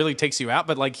it like really takes you out.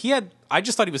 But like I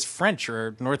just thought he was French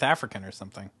or North African or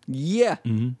something. Yeah.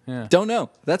 Don't know.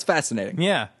 That's fascinating.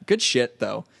 Yeah. Good shit,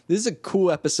 though. This is a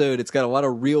cool episode. It's got a lot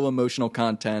of real emotional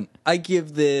content. I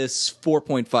give this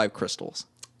 4.5 crystals.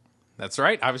 That's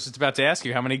right. I was just about to ask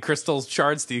you how many crystal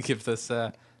shards do you give this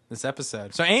this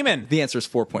episode? So, Eamon, The answer is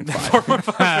 4.5.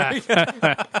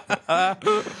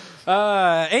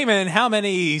 Eamon, how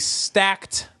many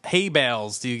stacked hay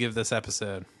bales do you give this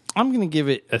episode? I'm going to give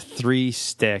it a 3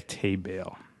 stacked hay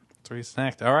bale. 3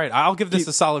 stacked. All right, I'll give this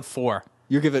a solid 4.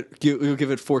 You'll give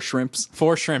it 4 shrimps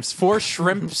 4 shrimps. 4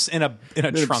 shrimps in a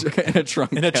trunk. in a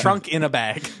trunk. In a trunk in a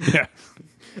bag. Yeah.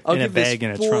 I'll in a give this bag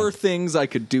in a 4 trunk. things I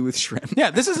could do with shrimp.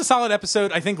 Yeah, this is a solid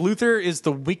episode. I think Luther is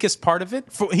the weakest part of it.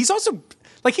 He's also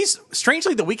like he's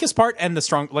strangely the weakest part and the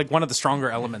strong, like one of the stronger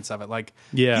elements of it. Like,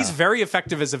 Yeah. he's very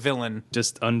effective as a villain.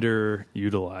 Just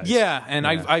underutilized. Yeah, and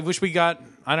I wish we got.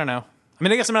 I don't know. I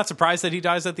mean, I guess I'm not surprised that he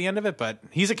dies at the end of it, but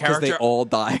he's a Because character. they all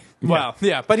die. Well,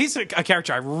 yeah, but he's a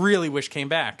character I really wish came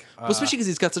back. Well, especially because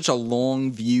he's got such a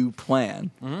long view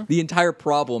plan. Mm-hmm. The entire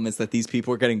problem is that these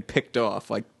people are getting picked off.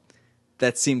 Like,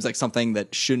 that seems like something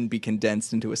that shouldn't be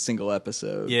condensed into a single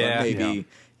episode. Yeah. But maybe,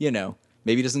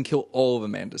 maybe he doesn't kill all of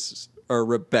Amanda's or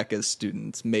Rebecca's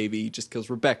students. Maybe he just kills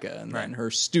Rebecca, and then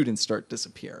her students start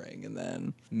disappearing, and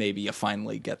then maybe you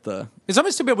finally get the... It's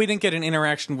almost too bad we didn't get an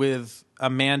interaction with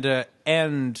Amanda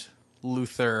and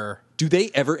Luther. Do they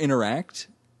ever interact?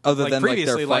 Other Like than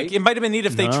previously, like like their it might have been neat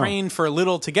if they No. trained for a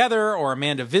little together, or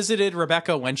Amanda visited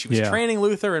Rebecca when she was Yeah. training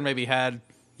Luther, and maybe had,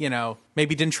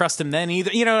 maybe didn't trust him then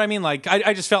either. You know what I mean? Like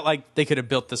I just felt like they could have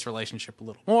built this relationship a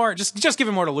little more. Just give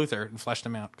him more to Luther and fleshed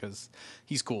him out because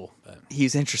he's cool. But.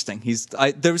 He's interesting.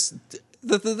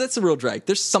 That's a real drag.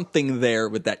 There's something there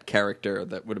with that character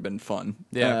that would have been fun.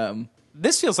 Yeah.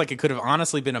 This feels like it could have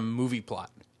honestly been a movie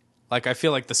plot. Like, I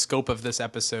feel like the scope of this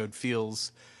episode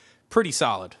feels pretty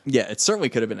solid. Yeah, it certainly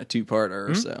could have been a 2-parter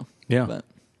or so. Yeah. But,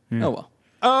 oh well.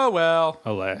 Oh, well.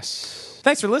 Alas.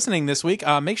 Thanks for listening this week.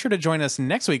 Make sure to join us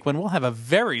next week when we'll have a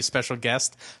very special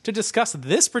guest to discuss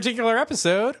this particular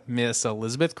episode, Miss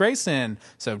Elizabeth Grayson.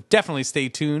 So definitely stay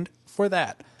tuned for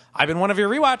that. I've been one of your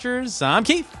rewatchers. I'm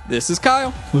Keith. This is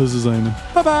Kyle. This is Eamon.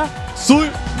 Bye-bye. See you.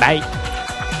 Bye.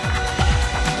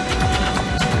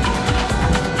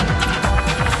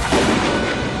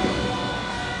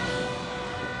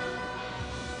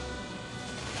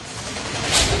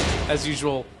 As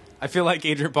usual, I feel like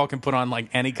Adrian Paul can put on like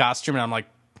any costume, and I'm like,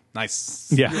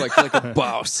 nice. Yeah. You're like a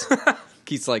boss.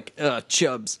 Keith's like,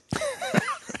 chubs.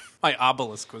 My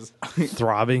obelisk was.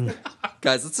 Throbbing.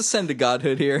 Guys, let's ascend to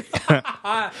godhood here.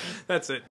 That's it.